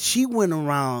ungrateful. She went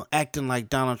around acting like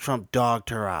Donald Trump dogged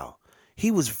her out. He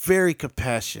was very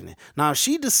compassionate. Now, if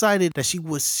she decided that she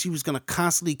was going to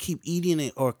constantly keep eating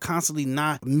it or constantly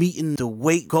not meeting the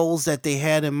weight goals that they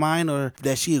had in mind or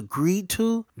that she agreed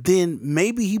to, then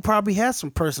maybe he probably had some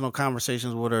personal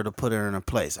conversations with her to put her in her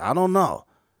place. I don't know.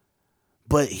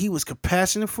 But he was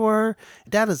compassionate for her.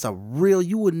 That is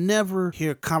you would never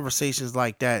hear conversations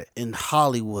like that in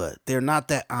Hollywood. They're not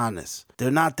that honest.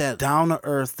 They're not that down to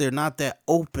earth. They're not that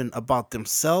open about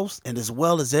themselves and as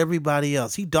well as everybody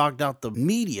else. He dogged out the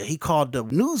media. He called the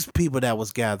news people that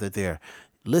was gathered there.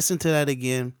 Listen to that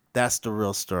again. That's the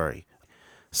real story.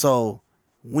 So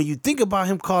when you think about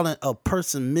him calling a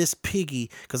person Miss Piggy,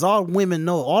 because all women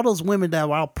know, all those women that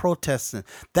were out protesting,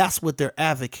 that's what they're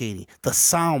advocating, the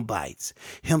sound bites.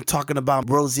 Him talking about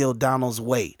Rosie O'Donnell's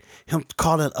weight, him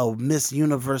calling a Miss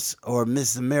Universe or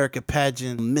Miss America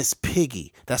pageant Miss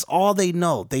Piggy. That's all they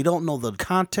know. They don't know the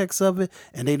context of it,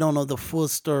 and they don't know the full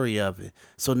story of it.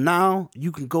 So now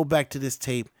you can go back to this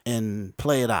tape and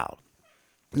play it out.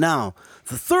 Now,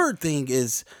 the third thing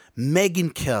is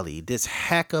Megyn Kelly, this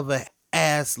hack of a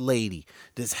ass lady,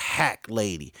 this hack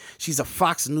lady. She's a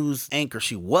Fox News anchor.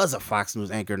 She was a Fox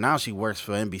News anchor. Now she works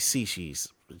for NBC. She's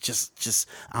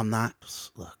I'm not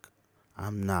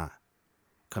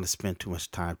going to spend too much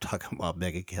time talking about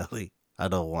Megyn Kelly. I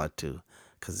don't want to,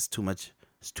 because it's too much.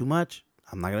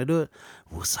 I'm not going to do it.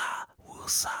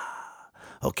 Woosah.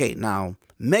 Okay, now,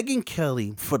 Megyn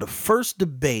Kelly, for the first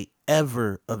debate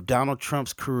ever of Donald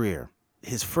Trump's career,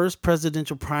 his first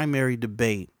presidential primary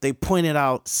debate, they pointed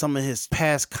out some of his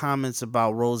past comments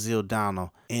about Rosie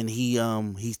O'Donnell. And he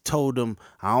told them,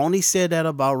 I only said that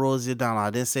about Rosie O'Donnell. I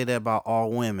didn't say that about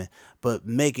all women. But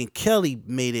Megyn Kelly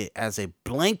made it as a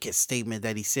blanket statement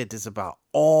that he said this about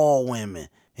all women.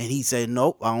 And he said,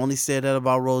 nope, I only said that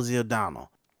about Rosie O'Donnell.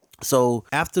 So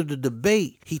after the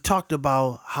debate, he talked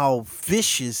about how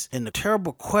vicious and the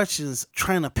terrible questions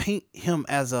trying to paint him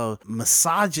as a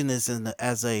misogynist and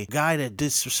as a guy that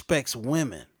disrespects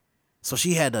women. So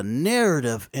she had a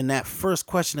narrative in that first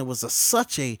question. It was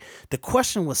the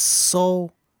question was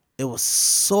so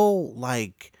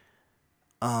like,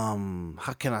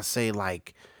 how can I say,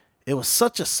 like, it was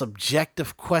such a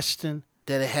subjective question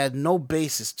that it had no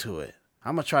basis to it.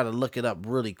 I'm going to try to look it up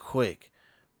really quick.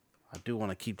 I do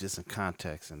want to keep this in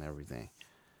context and everything.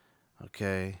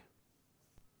 Okay.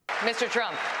 Mr.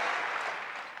 Trump,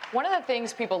 one of the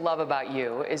things people love about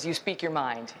you is you speak your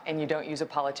mind and you don't use a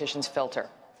politician's filter.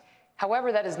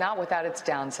 However, that is not without its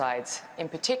downsides, in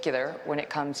particular when it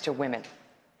comes to women.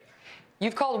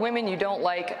 You've called women you don't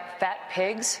like fat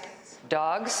pigs,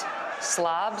 dogs,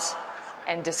 slobs,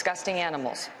 and disgusting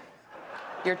animals.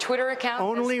 Your Twitter account...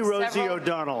 Only Rosie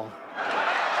O'Donnell.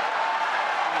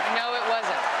 No, it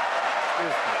wasn't.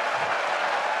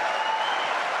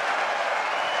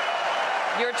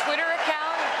 Your Twitter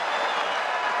account...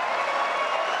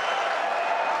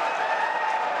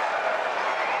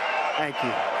 Thank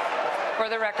you. For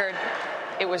the record,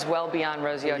 it was well beyond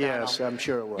Rosie O'Donnell. Yes, I'm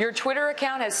sure it was. Your Twitter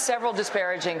account has several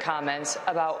disparaging comments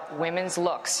about women's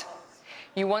looks.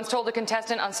 You once told a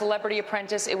contestant on Celebrity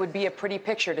Apprentice it would be a pretty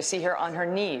picture to see her on her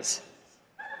knees.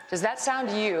 Does that sound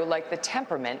to you like the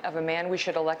temperament of a man we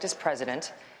should elect as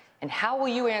president? And how will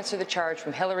you answer the charge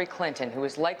from Hillary Clinton, who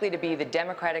is likely to be the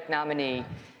Democratic nominee,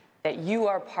 that you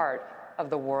are part of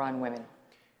the war on women?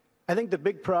 I think the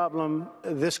big problem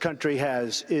this country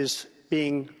has is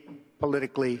being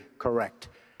politically correct.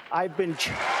 I've been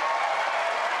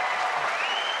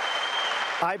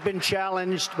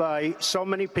challenged by so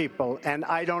many people, and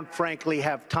I don't frankly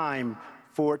have time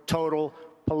for total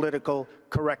political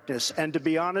correctness. And to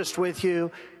be honest with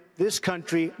you, this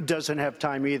country doesn't have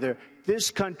time either.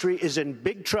 This country is in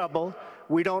big trouble.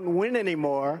 We don't win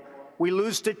anymore. We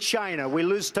lose to China. We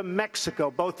lose to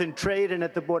Mexico, both in trade and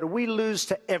at the border. We lose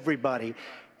to everybody.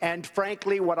 And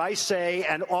frankly, what I say,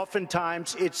 and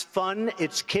oftentimes it's fun,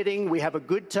 it's kidding, we have a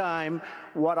good time,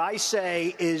 what I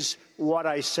say is what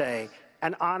I say.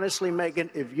 And honestly, Megyn,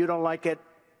 if you don't like it,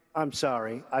 I'm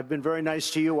sorry. I've been very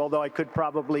nice to you, although I could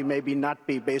probably maybe not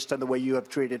be based on the way you have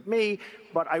treated me,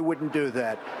 but I wouldn't do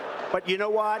that. But you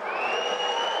know what?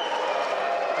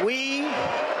 We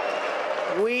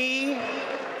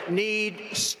need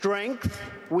strength,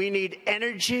 we need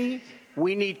energy,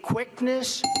 we need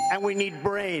quickness, and we need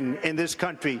brain in this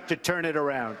country to turn it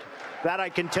around. That I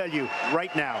can tell you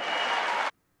right now.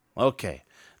 Okay.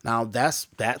 Now that's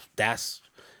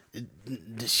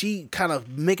she kind of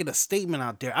making a statement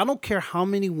out there. I don't care how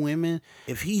many women,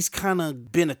 if he's kind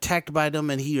of been attacked by them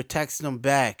and he attacks them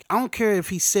back. I don't care if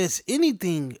he says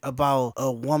anything about a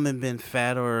woman being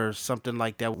fat or something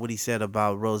like that, what he said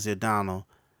about Rosie O'Donnell.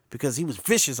 Because he was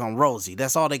vicious on Rosie.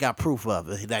 That's all they got proof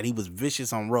of, that he was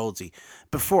vicious on Rosie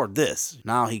before this.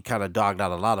 Now he kind of dogged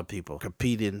out a lot of people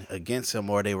competing against him,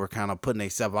 or they were kind of putting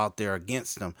themselves out there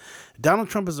against him. Donald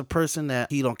Trump is a person that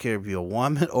he don't care if you're a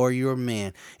woman or you're a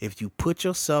man. If you put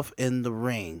yourself in the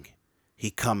ring,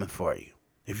 he coming for you.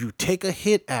 If you take a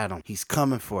hit at him, he's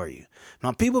coming for you.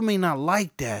 Now, people may not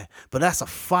like that, but that's a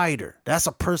fighter. That's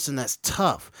a person that's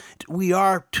tough. We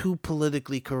are too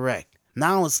politically correct.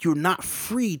 Now you're not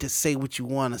free to say what you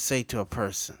want to say to a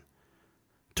person.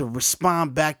 to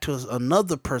respond back to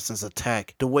another person's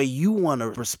attack the way you want to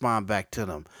respond back to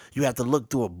them. You have to look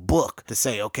through a book to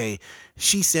say, okay,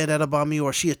 she said that about me,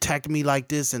 or she attacked me like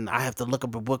this, and I have to look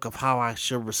up a book of how I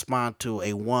should respond to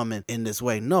a woman in this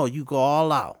way. No, you go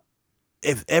all out.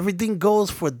 If everything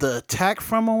goes for the attack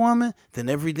from a woman, then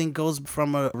everything goes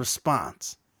from a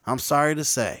response. I'm sorry to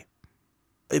say.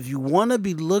 If you want to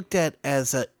be looked at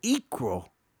as an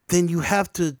equal, then you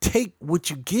have to take what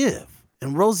you give.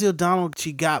 And Rosie O'Donnell,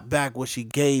 she got back what she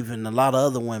gave, and a lot of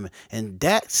other women. And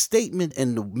that statement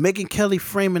and Megyn Kelly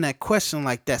framing that question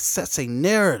like that sets a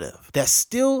narrative that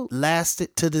still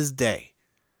lasted to this day.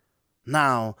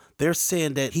 Now, they're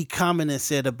saying that he commented and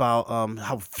said about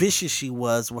how vicious she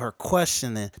was with her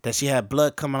questioning, that she had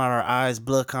blood coming out of her eyes,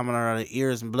 blood coming out of her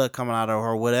ears, and blood coming out of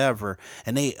her whatever.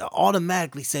 And they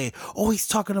automatically say, oh, he's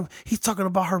talking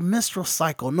about her menstrual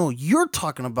cycle. No, you're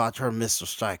talking about her menstrual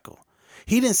cycle.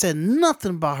 He didn't say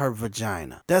nothing about her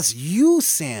vagina. That's you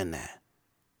saying that.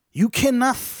 You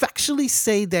cannot factually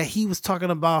say that he was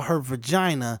talking about her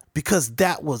vagina because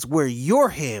that was where your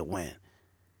head went.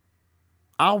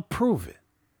 I'll prove it.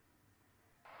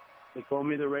 They call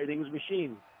me the ratings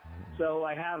machine. So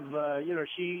I have,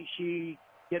 she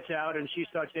gets out and she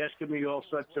starts asking me all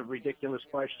sorts of ridiculous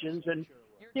questions. And,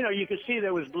 you could see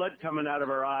there was blood coming out of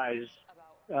her eyes.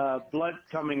 Blood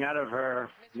coming out of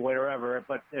her wherever,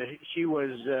 but she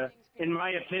was, in my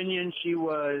opinion, she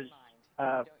was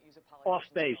off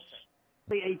base.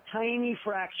 A tiny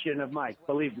fraction of Mike,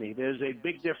 believe me. There's a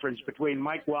big difference between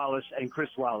Mike Wallace and Chris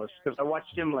Wallace, because I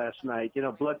watched him last night,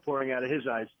 blood pouring out of his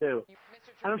eyes, too.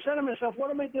 And I'm saying to myself,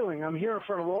 what am I doing? I'm here in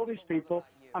front of all these people.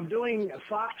 I'm doing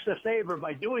Fox a favor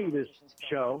by doing this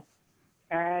show.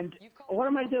 And what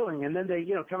am I doing? And then they,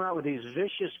 come out with these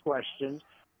vicious questions.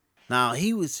 Now,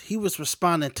 he was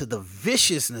responding to the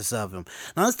viciousness of him.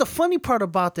 Now, that's the funny part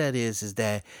about that is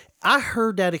that I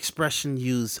heard that expression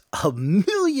used a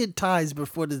million times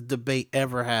before this debate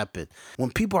ever happened.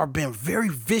 When people are being very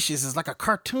vicious, it's like a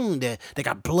cartoon that they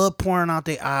got blood pouring out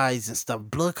their eyes and stuff,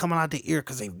 blood coming out their ear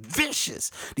because they're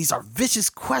vicious. These are vicious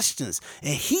questions.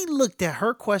 And he looked at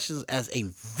her questions as a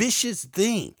vicious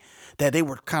thing, that they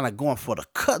were kind of going for the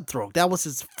cutthroat. That was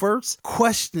his first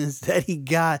questions that he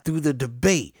got through the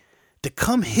debate. To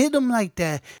come hit him like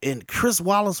that, and Chris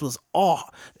Wallace was all.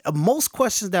 Most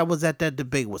questions that was at that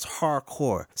debate was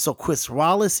hardcore. So Chris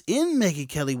Wallace and Megyn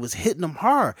Kelly was hitting him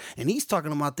hard, and he's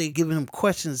talking about they giving him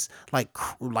questions like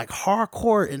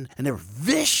hardcore, and they're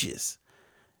vicious.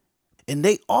 And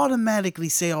they automatically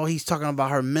say, oh, he's talking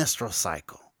about her menstrual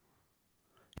cycle.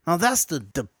 Now that's the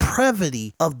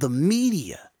depravity of the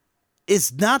media.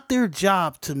 It's not their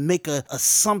job to make an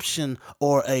assumption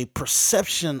or a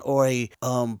perception or a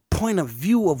point of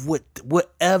view of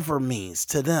whatever means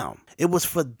to them. It was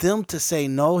for them to say,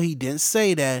 no, he didn't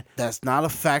say that. That's not a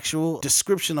factual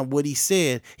description of what he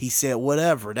said. He said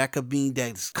whatever. That could mean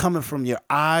that's coming from your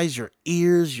eyes, your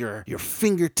ears, your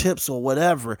fingertips or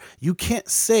whatever. You can't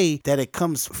say that it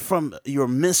comes from your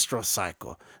menstrual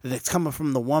cycle, that it's coming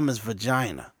from the woman's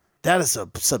vagina. That is a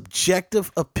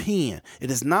subjective opinion. It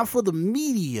is not for the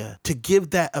media to give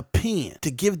that opinion,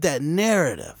 to give that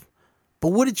narrative. But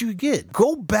what did you get?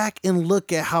 Go back and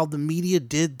look at how the media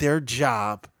did their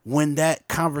job when that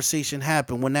conversation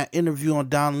happened, when that interview on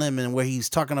Don Lemon where he's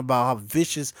talking about how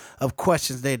vicious of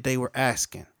questions they were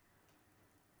asking.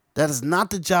 That is not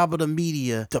the job of the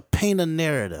media to paint a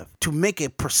narrative, to make a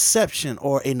perception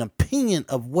or an opinion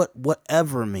of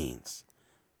whatever means.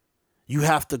 You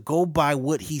have to go by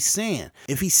what he's saying.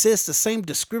 If he says the same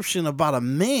description about a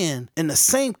man in the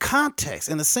same context,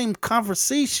 in the same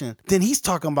conversation, then he's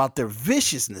talking about their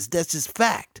viciousness. That's just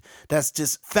fact. That's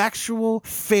just factual,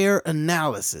 fair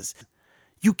analysis.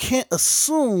 You can't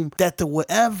assume that the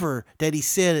whatever that he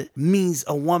said means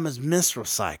a woman's menstrual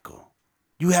cycle.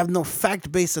 You have no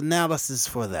fact-based analysis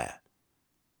for that.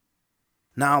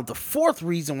 Now, the fourth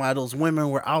reason why those women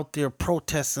were out there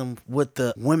protesting with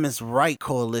the Women's Right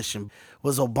Coalition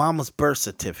was Obama's birth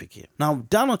certificate. Now,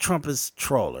 Donald Trump is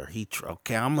troller.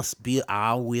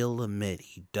 I will admit,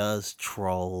 he does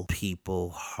troll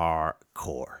people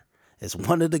hardcore. It's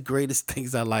one of the greatest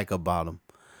things I like about him.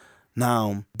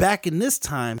 Now, back in this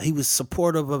time, he was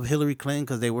supportive of Hillary Clinton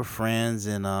because they were friends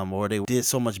and or they did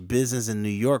so much business in New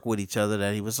York with each other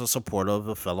that he was a supporter of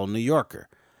a fellow New Yorker.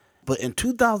 But in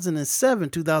 2007,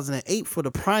 2008, for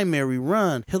the primary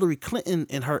run, Hillary Clinton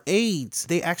and her aides,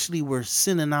 they actually were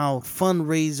sending out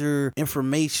fundraiser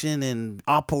information and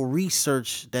Oppo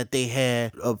research that they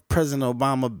had of President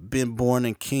Obama being born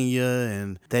in Kenya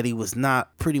and that he was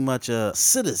not pretty much a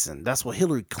citizen. That's what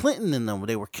Hillary Clinton and them,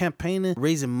 they were campaigning,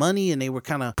 raising money, and they were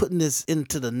kind of putting this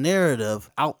into the narrative,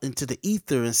 out into the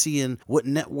ether, and seeing what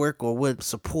network or what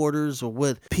supporters or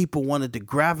what people wanted to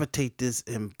gravitate this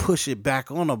and push it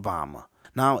back on Obama.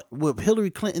 Now, what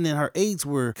Hillary Clinton and her aides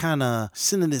were kind of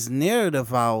sending this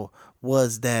narrative out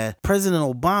was that President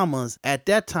Obama's, at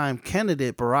that time,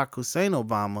 candidate Barack Hussein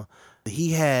Obama,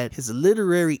 he had his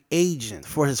literary agent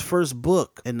for his first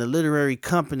book, and the literary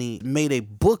company made a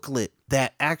booklet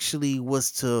that actually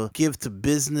was to give to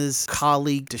business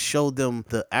colleagues to show them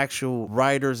the actual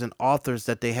writers and authors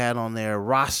that they had on their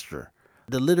roster.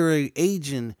 The literary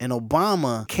agent and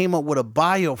Obama came up with a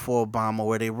bio for Obama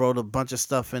where they wrote a bunch of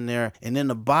stuff in there. And in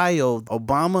the bio,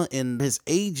 Obama and his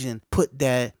agent put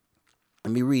that,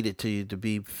 let me read it to you to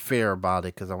be fair about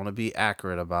it because I want to be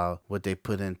accurate about what they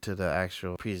put into the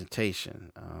actual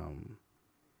presentation.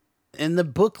 In the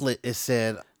booklet, it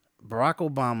said, Barack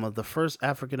Obama, the first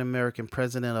African-American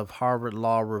president of Harvard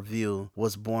Law Review,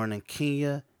 was born in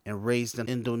Kenya and raised in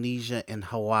Indonesia and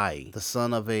Hawaii, the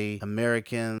son of an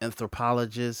American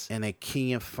anthropologist and a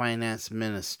Kenyan finance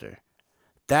minister.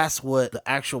 That's what the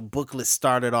actual booklet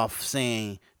started off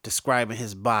saying, describing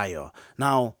his bio.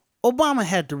 Now, Obama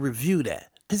had to review that.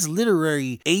 His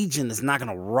literary agent is not going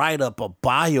to write up a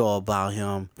bio about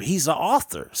him. He's an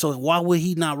author. So why would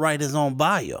he not write his own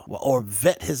bio or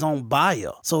vet his own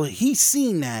bio? So he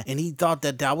seen that and he thought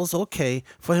that that was okay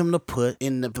for him to put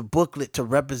in the booklet to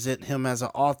represent him as an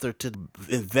author to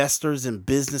investors and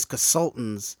business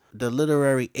consultants. The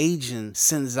literary agent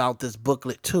sends out this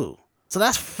booklet too. So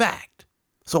that's fact.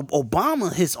 So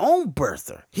Obama, his own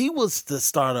birther, he was the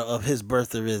starter of his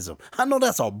birtherism. I know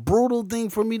that's a brutal thing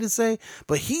for me to say,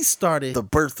 but he started the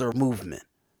birther movement.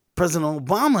 President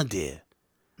Obama did.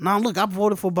 Now, look, I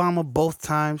voted for Obama both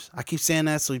times. I keep saying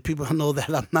that so people know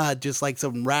that I'm not just like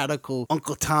some radical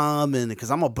Uncle Tom, and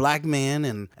because I'm a black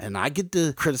man and I get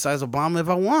to criticize Obama if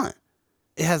I want.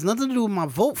 It has nothing to do with my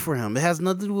vote for him. It has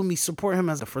nothing to do with me supporting him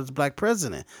as the first black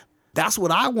president. That's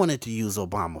what I wanted to use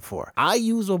Obama for. I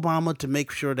used Obama to make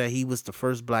sure that he was the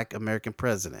first black American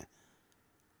president.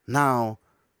 Now,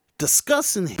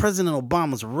 discussing President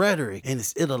Obama's rhetoric and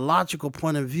his ideological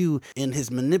point of view and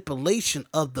his manipulation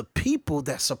of the people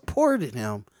that supported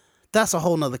him, that's a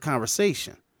whole nother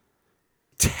conversation.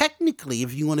 Technically,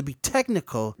 if you want to be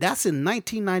technical, that's in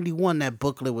 1991 that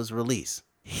booklet was released.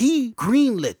 He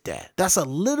greenlit that. That's a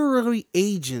literary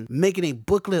agent making a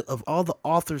booklet of all the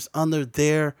authors under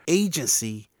their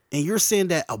agency. And you're saying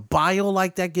that a bio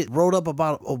like that get wrote up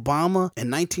about Obama in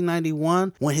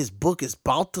 1991 when his book is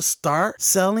about to start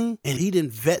selling and he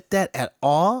didn't vet that at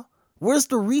all? Where's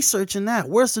the research in that?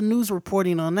 Where's the news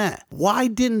reporting on that? Why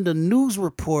didn't the news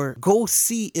report go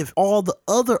see if all the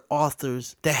other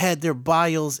authors that had their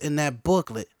bios in that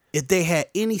booklet, if they had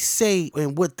any say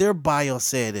in what their bio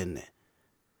said in it?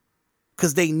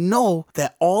 Because they know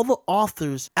that all the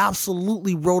authors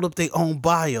absolutely wrote up their own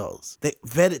bios. They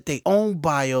vetted their own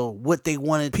bio, what they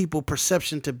wanted people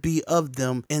perception to be of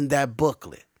them in that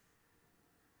booklet.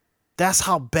 That's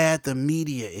how bad the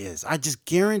media is. I just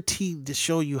guaranteed to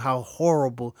show you how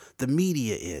horrible the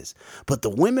media is. But the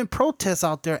women protests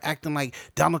out there acting like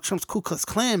Donald Trump's Ku Klux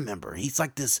Klan member. He's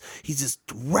this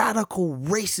radical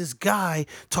racist guy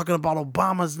talking about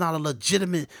Obama's not a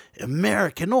legitimate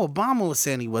American. No, Obama was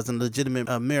saying he wasn't a legitimate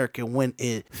American when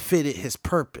it fitted his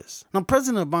purpose. Now,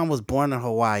 President Obama was born in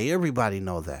Hawaii. Everybody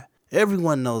knows that.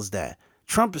 Everyone knows that.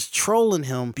 Trump is trolling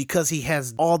him because he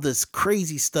has all this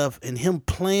crazy stuff and him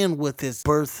playing with his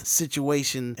birth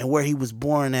situation and where he was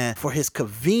born at for his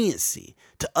conveniency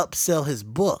to upsell his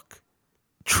book.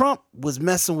 Trump was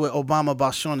messing with Obama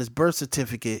about showing his birth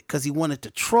certificate because he wanted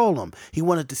to troll him. He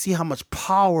wanted to see how much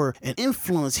power and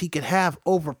influence he could have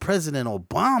over President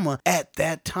Obama at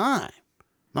that time.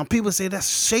 Now, people say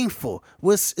that's shameful.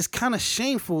 Well, it's kind of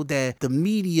shameful that the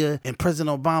media and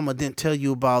President Obama didn't tell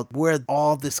you about where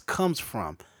all this comes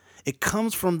from. It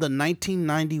comes from the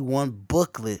 1991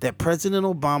 booklet that President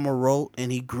Obama wrote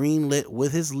and he greenlit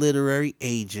with his literary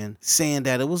agent, saying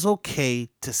that it was okay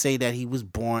to say that he was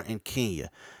born in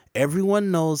Kenya.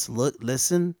 Everyone knows, look,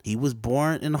 listen, he was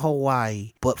born in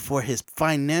Hawaii, but for his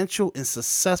financial and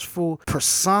successful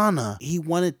persona, he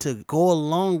wanted to go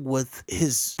along with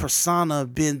his persona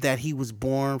being that he was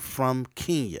born from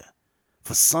Kenya.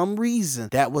 For some reason,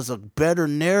 that was a better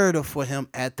narrative for him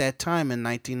at that time in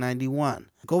 1991.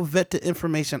 Go vet the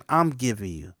information I'm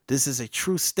giving you. This is a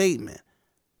true statement.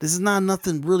 This is not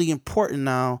nothing really important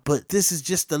now, but this is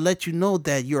just to let you know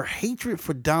that your hatred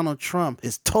for Donald Trump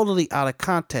is totally out of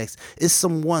context. It's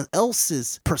someone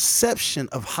else's perception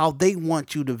of how they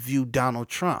want you to view Donald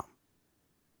Trump.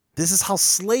 This is how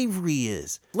slavery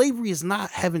is. Slavery is not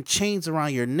having chains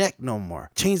around your neck no more,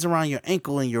 chains around your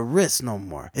ankle and your wrist no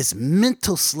more. It's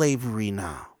mental slavery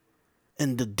now.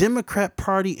 And the Democrat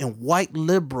Party and white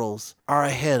liberals are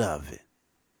ahead of it,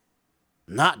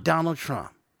 not Donald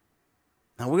Trump.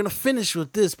 Now, we're going to finish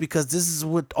with this because this is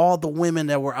what all the women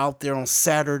that were out there on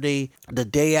Saturday, the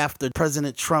day after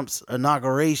President Trump's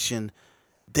inauguration,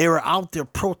 they were out there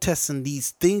protesting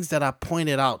these things that I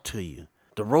pointed out to you.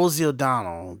 The Rosie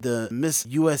O'Donnell, the Miss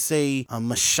USA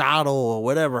Machado or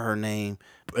whatever her name,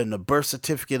 and the birth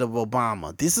certificate of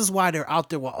Obama. This is why they're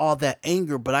out there with all that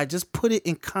anger, but I just put it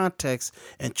in context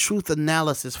and truth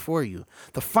analysis for you.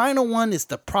 The final one is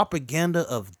the propaganda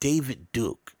of David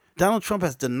Duke. Donald Trump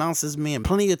has denounced this man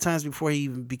plenty of times before he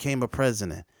even became a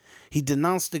president. He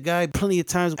denounced the guy plenty of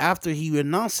times after he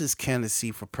announced his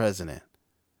candidacy for president.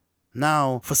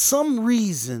 Now, for some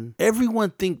reason,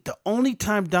 everyone think the only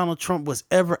time Donald Trump was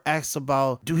ever asked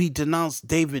about do he denounce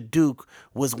David Duke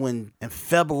was when in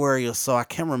February or so, I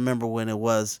can't remember when it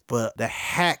was, but the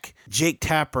hack Jake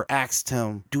Tapper asked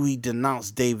him, do he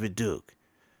denounce David Duke?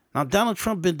 Now, Donald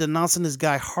Trump been denouncing this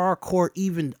guy hardcore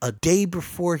even a day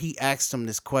before he asked him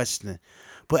this question.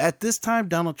 But at this time,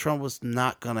 Donald Trump was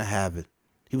not going to have it.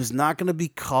 He was not going to be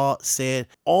caught, said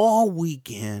all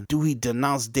weekend, do he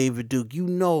denounce David Duke? You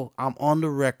know I'm on the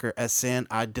record as saying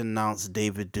I denounce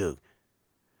David Duke.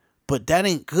 But that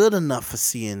ain't good enough for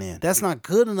CNN. That's not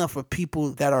good enough for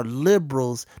people that are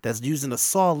liberals that's using the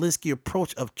Saul Alinsky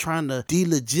approach of trying to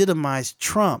delegitimize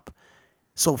Trump.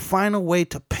 So find a way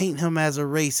to paint him as a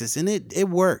racist. And it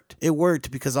worked. It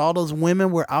worked because all those women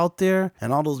were out there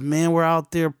and all those men were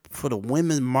out there for the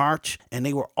Women's March, and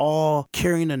they were all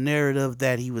carrying the narrative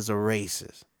that he was a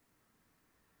racist.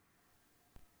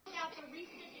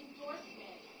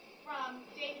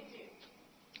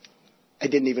 I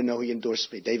didn't even know he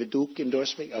endorsed me. David Duke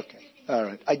endorsed me? Okay. All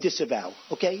right. I disavow.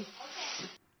 Okay?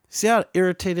 See how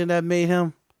irritated that made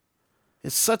him?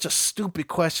 It's such a stupid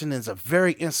question. It's a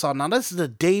very insult. Now, this is the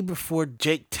day before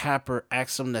Jake Tapper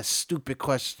asked him that stupid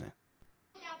question.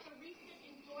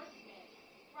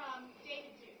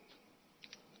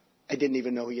 I didn't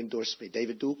even know he endorsed me.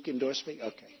 David Duke endorsed me?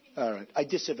 Okay. All right. I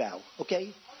disavow. Okay?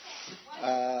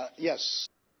 Yes.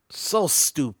 So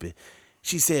stupid.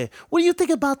 She said, what do you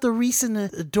think about the recent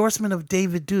endorsement of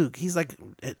David Duke? He's like,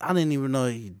 I didn't even know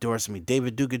he endorsed me.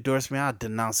 David Duke endorsed me. I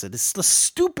denounce it. It's the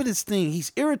stupidest thing.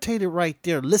 He's irritated right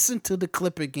there. Listen to the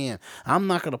clip again. I'm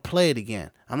not going to play it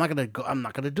again. I'm not going to do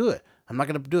it. I'm not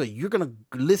going to do it. You're going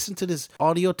to listen to this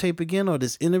audio tape again or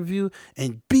this interview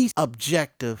and be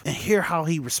objective and hear how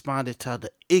he responded to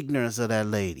the ignorance of that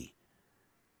lady.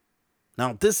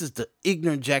 Now, this is the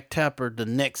ignorant Jack Tapper the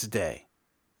next day.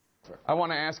 I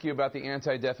want to ask you about the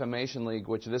Anti-Defamation League,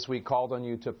 which this week called on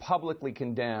you to publicly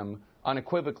condemn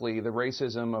unequivocally the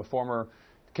racism of former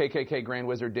KKK Grand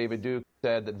Wizard David Duke.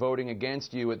 Said that voting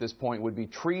against you at this point would be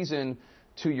treason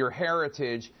to your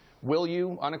heritage. Will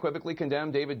you unequivocally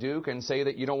condemn David Duke and say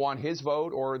that you don't want his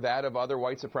vote or that of other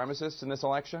white supremacists in this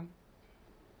election?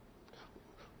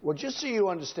 Well, just so you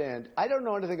understand, I don't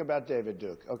know anything about David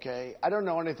Duke, okay? I don't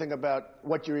know anything about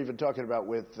what you're even talking about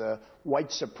with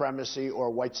white supremacy or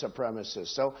white supremacists.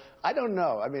 So I don't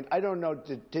know. I mean, I don't know,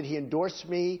 did he endorse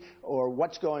me or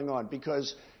what's going on?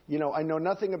 Because, you know, I know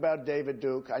nothing about David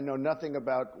Duke. I know nothing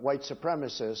about white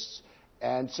supremacists.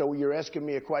 And so you're asking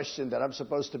me a question that I'm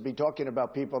supposed to be talking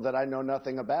about people that I know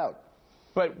nothing about.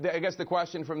 But I guess the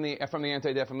question from the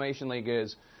Anti-Defamation League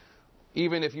is,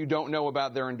 even if you don't know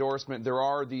about their endorsement, there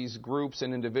are these groups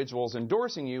and individuals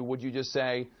endorsing you. Would you just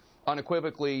say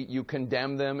unequivocally you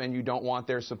condemn them and you don't want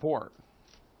their support?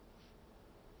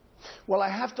 Well, I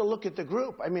have to look at the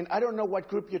group. I mean, I don't know what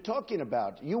group you're talking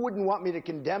about. You wouldn't want me to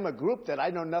condemn a group that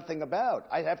I know nothing about.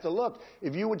 I'd have to look.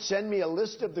 If you would send me a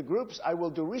list of the groups, I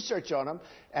will do research on them,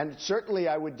 and certainly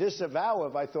I would disavow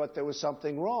if I thought there was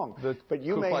something wrong. But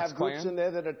you may have groups in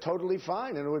there that are totally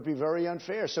fine, and it would be very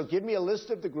unfair. So give me a list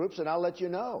of the groups, and I'll let you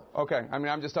know. Okay. I mean,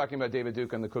 I'm just talking about David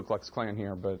Duke and the Ku Klux Klan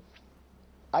here, but...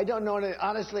 I don't know.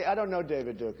 Honestly, I don't know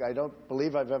David Duke. I don't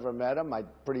believe I've ever met him. I'm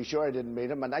pretty sure I didn't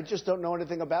meet him, and I just don't know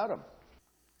anything about him.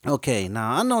 Okay,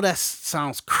 now I know that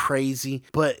sounds crazy,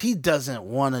 but he doesn't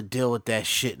want to deal with that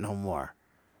shit no more.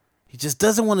 He just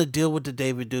doesn't want to deal with the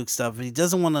David Duke stuff. He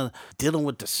doesn't want to deal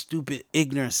with the stupid,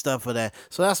 ignorant stuff of that.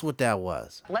 So that's what that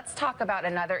was. Let's talk about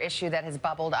another issue that has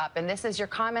bubbled up, and this is your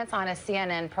comments on a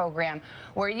CNN program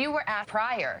where you were asked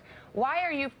prior Why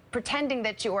are you pretending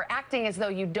that you are acting as though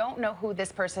you don't know who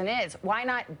this person is? Why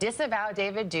not disavow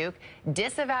David Duke,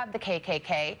 disavow the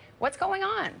KKK? What's going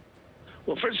on?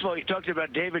 Well, first of all, he talked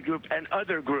about David Group and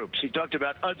other groups. He talked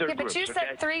about other Yeah, groups. but you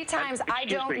said 3 times, I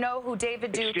don't know who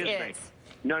David Duke is.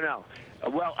 No.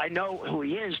 Well, I know who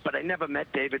he is, but I never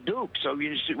met David Duke. So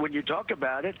when you talk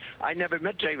about it, I never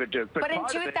met David Duke. But in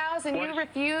 2000, you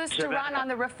refused to run on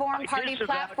the Reform Party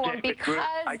platform because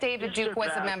David Duke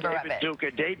was a member of it. David Duke a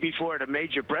day before at a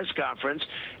major press conference,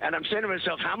 and I'm saying to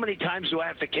myself, how many times do I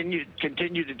have to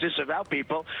continue to disavow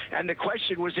people? And the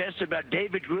question was asked about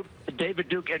David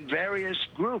Duke and various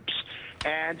groups.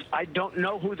 And I don't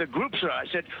know who the groups are. I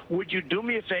said, would you do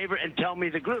me a favor and tell me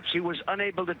the groups? He was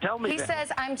unable to tell me He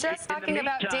says, I'm just talking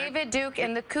about David Duke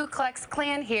and the Ku Klux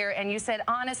Klan here, and you said,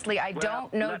 honestly, I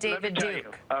don't know David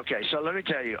Duke. Okay, so let me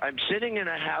tell you. I'm sitting in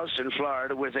a house in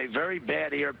Florida with a very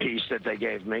bad earpiece that they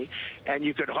gave me, and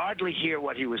you could hardly hear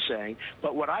what he was saying.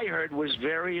 But what I heard was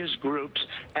various groups,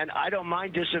 and I don't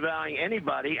mind disavowing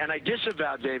anybody, and I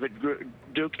disavowed David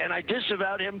Duke, and I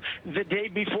disavowed him the day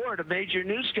before at a major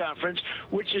news conference,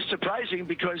 which is surprising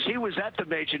because he was at the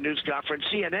major news conference.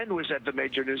 CNN was at the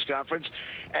major news conference,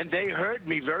 and they heard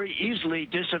me very easily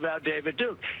disavow David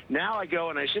Duke. Now I go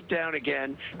and I sit down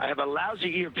again. I have a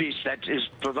lousy earpiece that is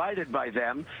provided by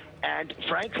them. And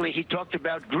frankly, he talked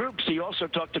about groups. He also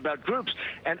talked about groups.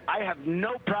 And I have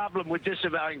no problem with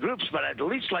disavowing groups, but I'd at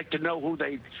least like to know who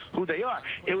they are.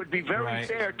 It would be very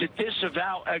fair to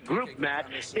disavow a group,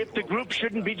 Matt, if the group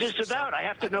shouldn't be disavowed. I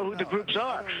have to know who the groups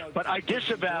are. But I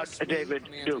disavowed David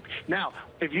Duke. Now,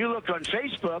 if you look on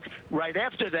Facebook, right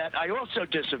after that, I also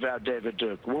disavowed David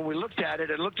Duke. When we looked at it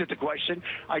and looked at the question,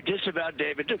 I disavowed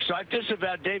David Duke. So I've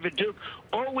disavowed David Duke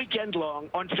all weekend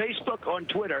long on Facebook, on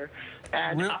Twitter,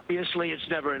 and obviously it's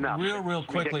never enough. Real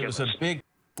quickly, it was a big...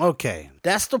 Okay,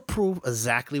 that's the proof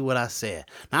exactly what I said.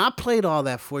 Now, I played all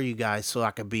that for you guys so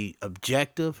I could be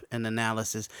objective in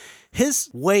analysis. His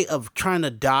way of trying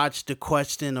to dodge the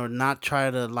question or not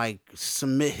try to, like,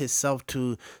 submit himself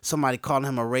to somebody calling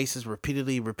him a racist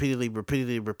repeatedly,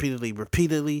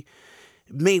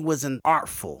 wasn't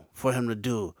artful for him to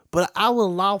do. But I will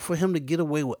allow for him to get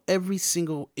away with every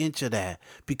single inch of that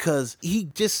because he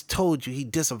just told you he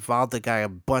disavowed the guy a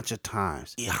bunch of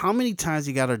times. How many times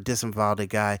you got to disavow the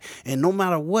guy? And no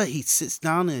matter what, he sits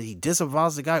down and he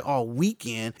disavows the guy all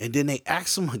weekend. And then they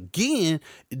ask him again.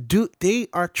 They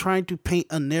are trying to paint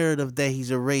a narrative that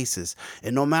he's a racist.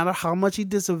 And no matter how much he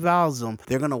disavows him,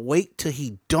 they're going to wait till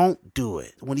he don't do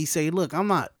it. When he say, look, I'm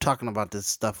not talking about this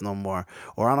stuff no more,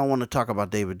 or I don't want to talk about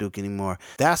David Duke anymore.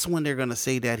 That's when they're going to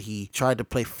say that he tried to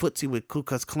play footsie with Ku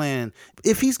Klux Klan.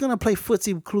 If he's going to play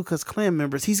footsie with Ku Klux Klan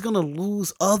members, he's going to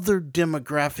lose other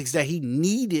demographics that he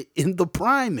needed in the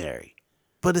primary.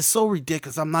 But it's so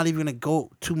ridiculous. I'm not even going to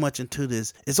go too much into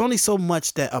this. It's only so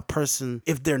much that a person,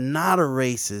 if they're not a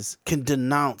racist, can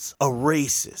denounce a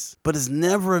racist. But it's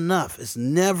never enough. It's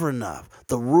never enough.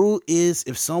 The rule is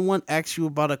if someone asks you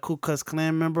about a Ku Klux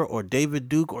Klan member or David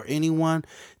Duke or anyone,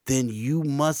 then you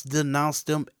must denounce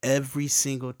them every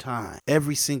single time.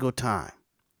 Every single time.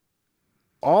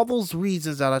 All those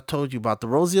reasons that I told you about, the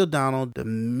Rosie O'Donnell, the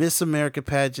Miss America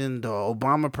pageant, the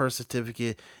Obama birth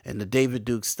certificate, and the David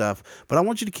Duke stuff. But I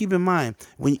want you to keep in mind,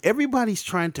 when everybody's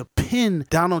trying to pin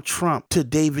Donald Trump to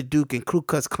David Duke and Ku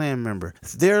Klux Klan member,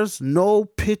 there's no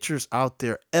pictures out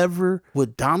there ever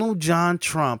with Donald John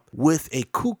Trump with a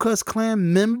Ku Klux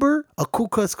Klan member, a Ku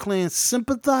Klux Klan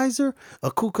sympathizer, a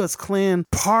Ku Klux Klan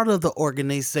part of the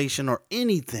organization or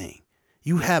anything.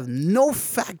 You have no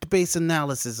fact-based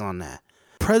analysis on that.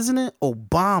 President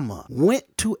Obama went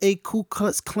to a Ku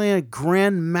Klux Klan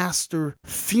Grand Master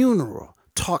funeral,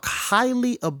 talked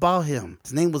highly about him.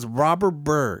 His name was Robert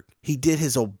Berg. He did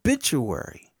his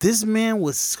obituary. This man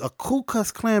was a Ku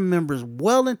Klux Klan member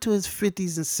well into his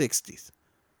 50s and 60s.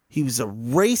 He was a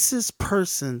racist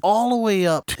person all the way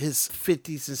up to his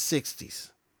 50s and 60s.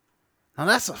 Now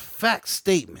that's a fact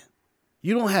statement.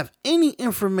 You don't have any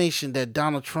information that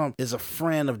Donald Trump is a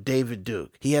friend of David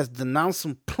Duke. He has denounced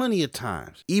him plenty of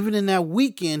times. Even in that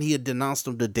weekend, he had denounced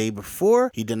him the day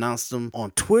before. He denounced him on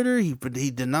Twitter. He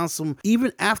denounced him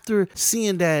even after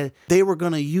seeing that they were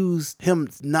going to use him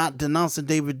not denouncing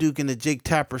David Duke in the Jake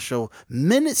Tapper show.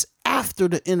 Minutes after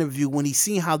the interview, when he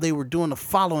seen how they were doing the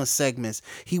following segments,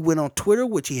 he went on Twitter,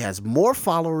 which he has more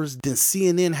followers than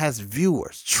CNN has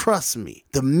viewers. Trust me.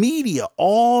 The media,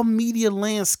 all media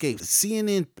landscapes,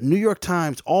 CNN, New York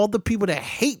Times, all the people that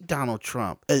hate Donald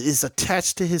Trump is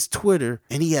attached to his Twitter,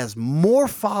 and he has more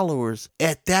followers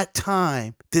at that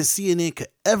time than CNN could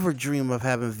ever dream of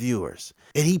having viewers.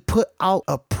 And he put out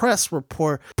a press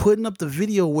report putting up the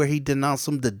video where he denounced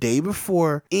him the day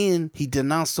before, and he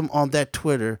denounced him on that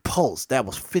Twitter post. That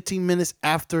was 15 minutes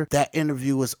after that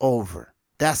interview was over.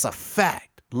 That's a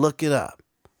fact. Look it up.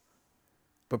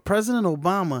 But President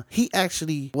Obama, he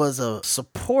actually was a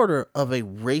supporter of a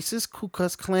racist Ku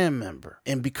Klux Klan member.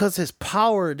 And because his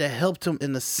power that helped him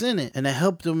in the Senate and that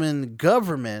helped him in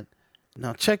government,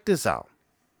 now check this out.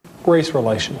 Race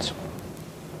relations.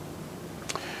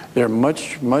 They're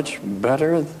much, much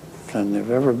better than they've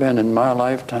ever been in my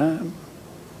lifetime.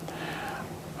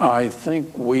 I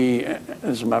think this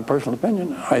is my personal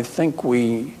opinion, I think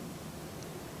we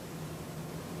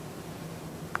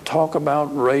talk about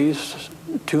race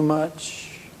too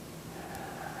much.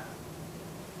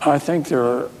 I think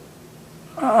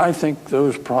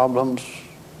those problems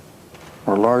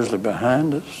are largely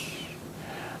behind us.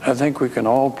 I think we can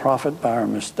all profit by our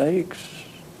mistakes.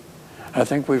 I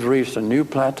think we've reached a new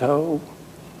plateau,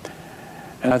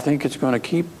 and I think it's going to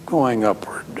keep going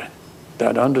upward,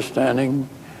 that understanding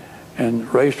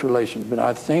and race relations. But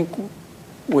I think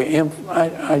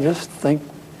I just think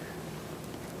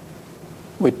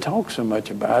we talk so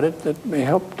much about it that may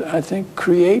help, I think,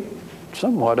 create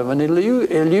somewhat of an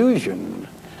illusion.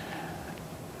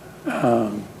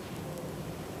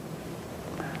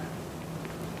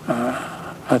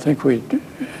 I think we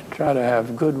try to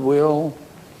have goodwill.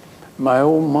 My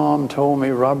old mom told me,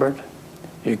 Robert,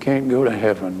 you can't go to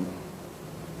heaven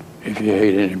if you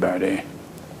hate anybody.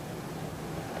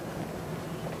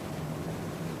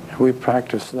 We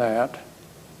practice that.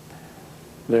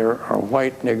 There are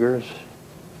white niggers.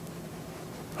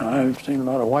 I've seen a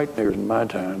lot of white niggers in my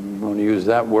time. I'm going to use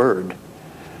that word.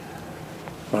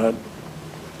 But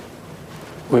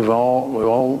we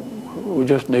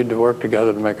just need to work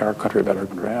together to make our country better.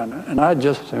 And I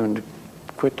just soon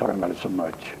quit talking about it so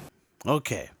much.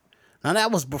 Okay. Now,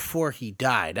 that was before he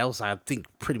died. That was, I think,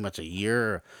 pretty much a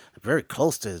year, very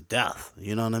close to his death.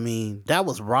 You know what I mean? That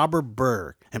was Robert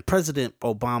Byrd. And President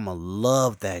Obama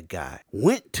loved that guy.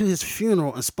 Went to his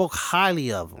funeral and spoke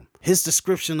highly of him. His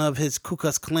description of his Ku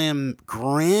Klux Klan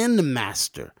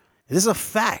grandmaster. It is a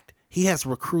fact. He has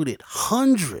recruited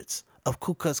hundreds of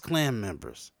Ku Klux Klan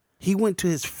members. He went to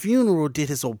his funeral, did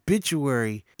his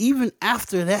obituary. Even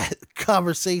after that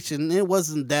conversation, it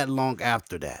wasn't that long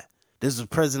after that. This was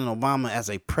President Obama as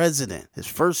a president, his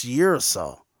first year or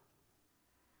so.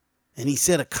 And he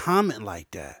said a comment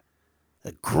like that.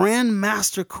 A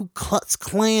Grandmaster Ku Klux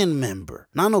Klan member.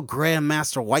 Not no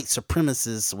Grandmaster white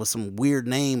supremacist with some weird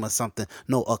name or something.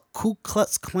 No, a Ku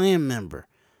Klux Klan member.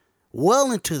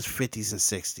 Well into his 50s and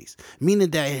 60s. Meaning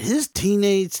that in his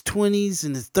teenage 20s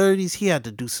and his 30s, he had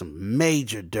to do some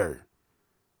major dirt.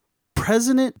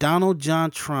 President Donald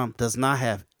John Trump does not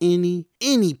have any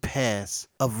past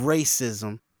of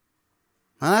racism.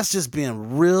 Now that's just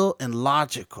being real and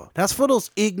logical. That's for those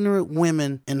ignorant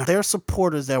women and their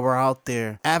supporters that were out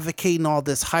there advocating all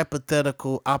this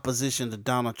hypothetical opposition to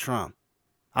Donald Trump.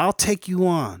 I'll take you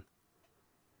on.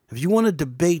 If you want to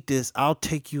debate this, I'll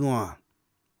take you on.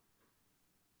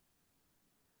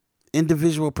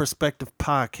 Individual Perspective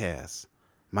Podcast.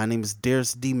 My name is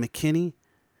Darius D. McKinney.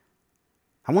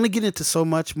 I want to get into so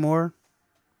much more.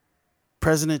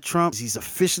 President Trump, he's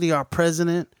officially our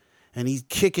president, and he's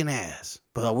kicking ass.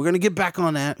 But we're going to get back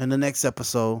on that in the next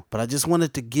episode. But I just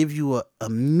wanted to give you a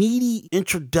meaty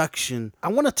introduction. I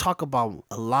want to talk about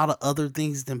a lot of other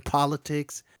things than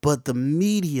politics, but the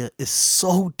media is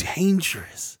so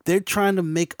dangerous. They're trying to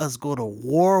make us go to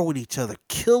war with each other,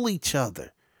 kill each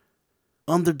other.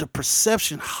 Under the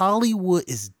perception, Hollywood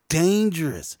is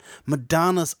dangerous.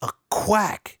 Madonna's a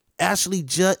quack. Ashley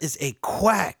Judd is a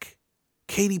quack.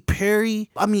 Katy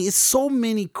Perry. I mean, it's so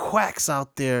many quacks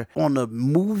out there on the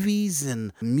movies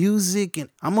and music. And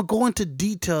I'm going to go into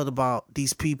detail about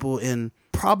these people and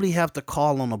probably have to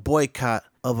call on a boycott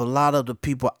of a lot of the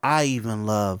people I even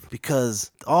love,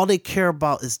 because all they care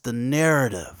about is the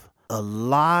narrative. A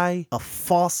lie, a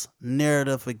false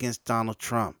narrative against Donald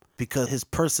Trump. Because his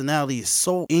personality is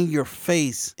so in your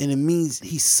face, and it means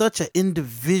he's such an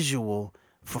individual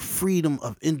for freedom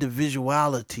of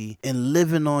individuality and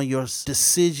living on your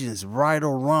decisions, right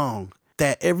or wrong,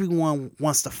 that everyone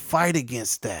wants to fight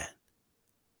against that.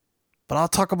 But I'll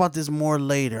talk about this more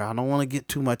later. I don't want to get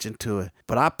too much into it.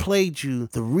 But I played you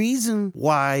the reason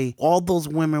why all those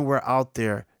women were out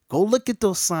there Go look at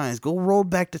those signs. Go roll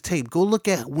back the tape. Go look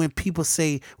at when people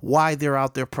say why they're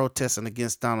out there protesting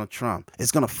against Donald Trump. It's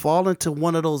going to fall into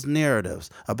one of those narratives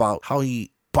about how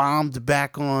he bombed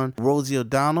back on Rosie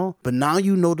O'Donnell. But now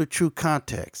you know the true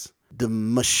context. The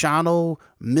Machado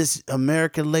Miss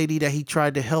American lady that he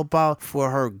tried to help out for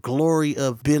her glory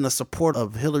of being a supporter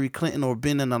of Hillary Clinton or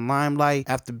being in the limelight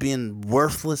after being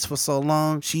worthless for so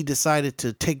long, she decided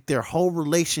to take their whole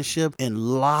relationship and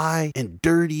lie and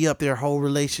dirty up their whole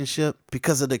relationship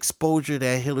because of the exposure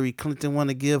that Hillary Clinton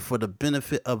wanted to give for the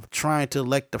benefit of trying to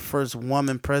elect the first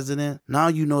woman president. Now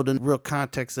you know the real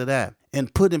context of that.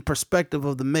 And put in perspective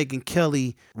of the Megyn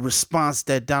Kelly response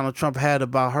that Donald Trump had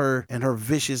about her and her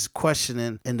vicious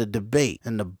questioning in the debate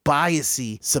and the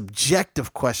biasy,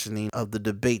 subjective questioning of the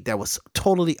debate that was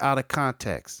totally out of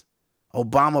context.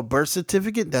 Obama birth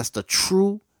certificate, that's the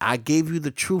true. I gave you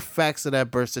the true facts of that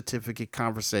birth certificate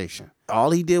conversation. All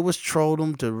he did was troll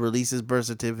him to release his birth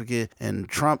certificate, and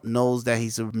Trump knows that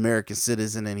he's an American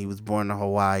citizen and he was born in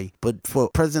Hawaii. But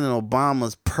for President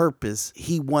Obama's purpose,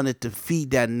 he wanted to feed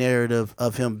that narrative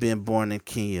of him being born in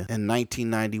Kenya in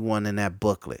 1991 in that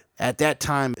booklet. At that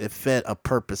time, it fed a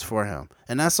purpose for him,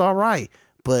 and that's all right.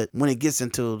 But when it gets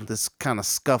into this kind of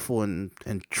scuffle and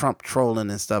Trump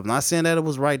trolling and stuff, I'm not saying that it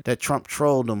was right that Trump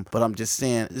trolled him, but I'm just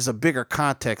saying there's a bigger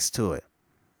context to it.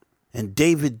 And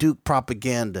David Duke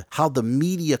propaganda, how the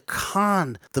media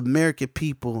conned the American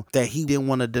people that he didn't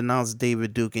want to denounce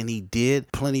David Duke, and he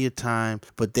did plenty of time,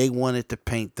 but they wanted to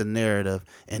paint the narrative,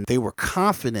 and they were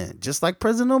confident, just like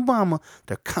President Obama,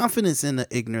 their confidence in the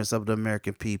ignorance of the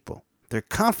American people. They're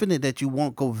confident that you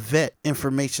won't go vet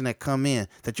information that come in,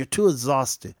 that you're too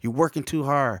exhausted, you're working too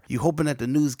hard, you're hoping that the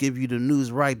news give you the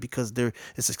news right because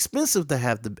it's expensive to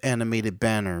have the animated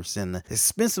banners and it's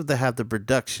expensive to have the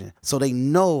production. So they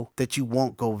know that you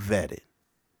won't go vet it.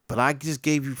 But I just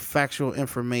gave you factual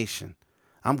information.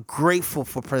 I'm grateful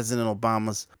for President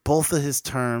Obama's, both of his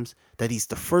terms, that he's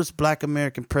the first black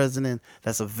American president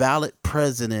that's a valid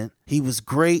president. He was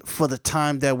great for the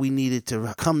time that we needed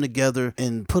to come together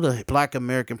and put a black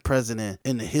American president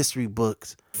in the history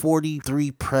books. 43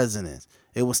 presidents.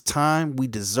 It was time. We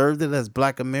deserved it as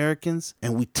black Americans,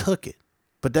 and we took it.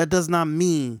 But that does not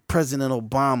mean President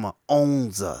Obama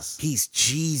owns us. He's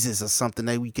Jesus or something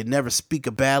that we could never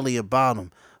speak badly about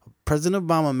him. President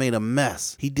Obama made a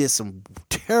mess. He did some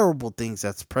terrible things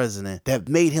as president that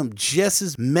made him just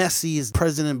as messy as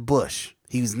President Bush.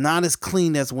 He was not as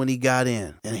clean as when he got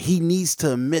in. And he needs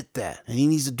to admit that. And he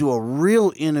needs to do a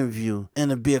real interview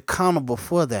and to be accountable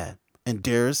for that. And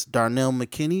there's Darnell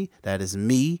McKinney. That is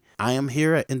me. I am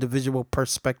here at Individual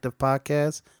Perspective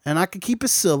Podcast. And I can keep it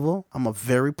civil. I'm a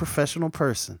very professional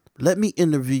person. Let me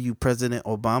interview you, President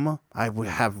Obama. I would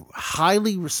have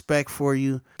highly respect for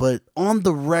you. But on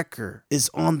the record is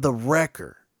on the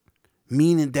record.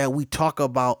 Meaning that we talk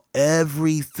about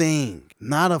everything.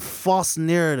 Not a false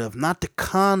narrative. Not to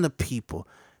con the people.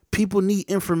 People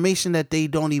need information that they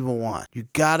don't even want. You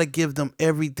got to give them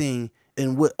everything.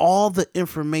 And with all the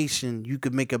information, you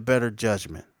could make a better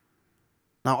judgment.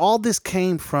 Now, all this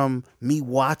came from me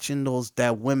watching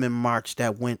that women march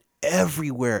that went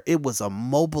everywhere. It was a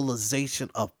mobilization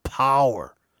of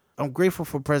power. I'm grateful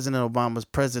for President Obama's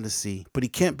presidency, but he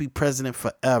can't be president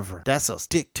forever. That's a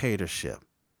dictatorship.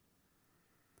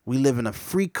 We live in a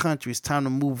free country. It's time to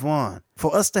move on.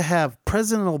 For us to have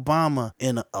President Obama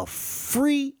in a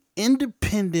free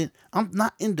independent,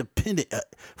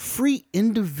 free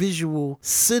individual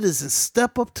citizen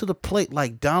step up to the plate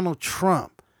like Donald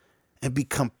Trump and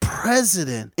become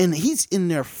president. And he's in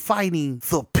there fighting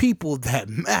the people that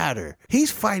matter.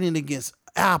 He's fighting against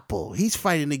Apple. He's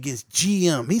fighting against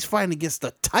GM. He's fighting against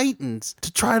the Titans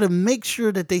to try to make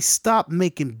sure that they stop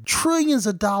making trillions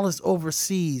of dollars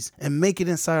overseas and make it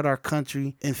inside our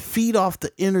country and feed off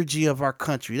the energy of our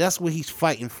country. That's what he's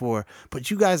fighting for.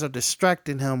 But you guys are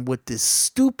distracting him with this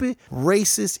stupid,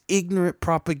 racist, ignorant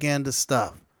propaganda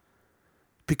stuff.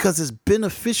 Because it's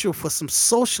beneficial for some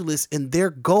socialists in their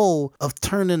goal of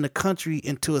turning the country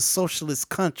into a socialist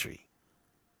country.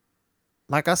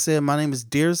 Like I said, my name is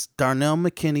Dears Darnell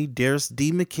McKinney, Dears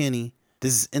D. McKinney.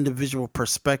 This is Individual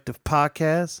Perspective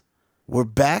Podcast. We're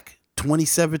back,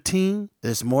 2017.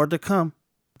 There's more to come.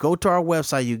 Go to our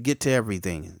website. You get to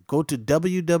everything. Go to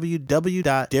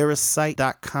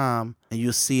www.darissite.com and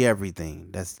you'll see everything.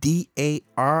 That's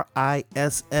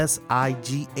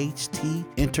DARISSIGHT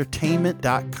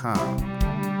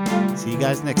entertainment.com. See you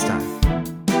guys next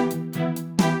time.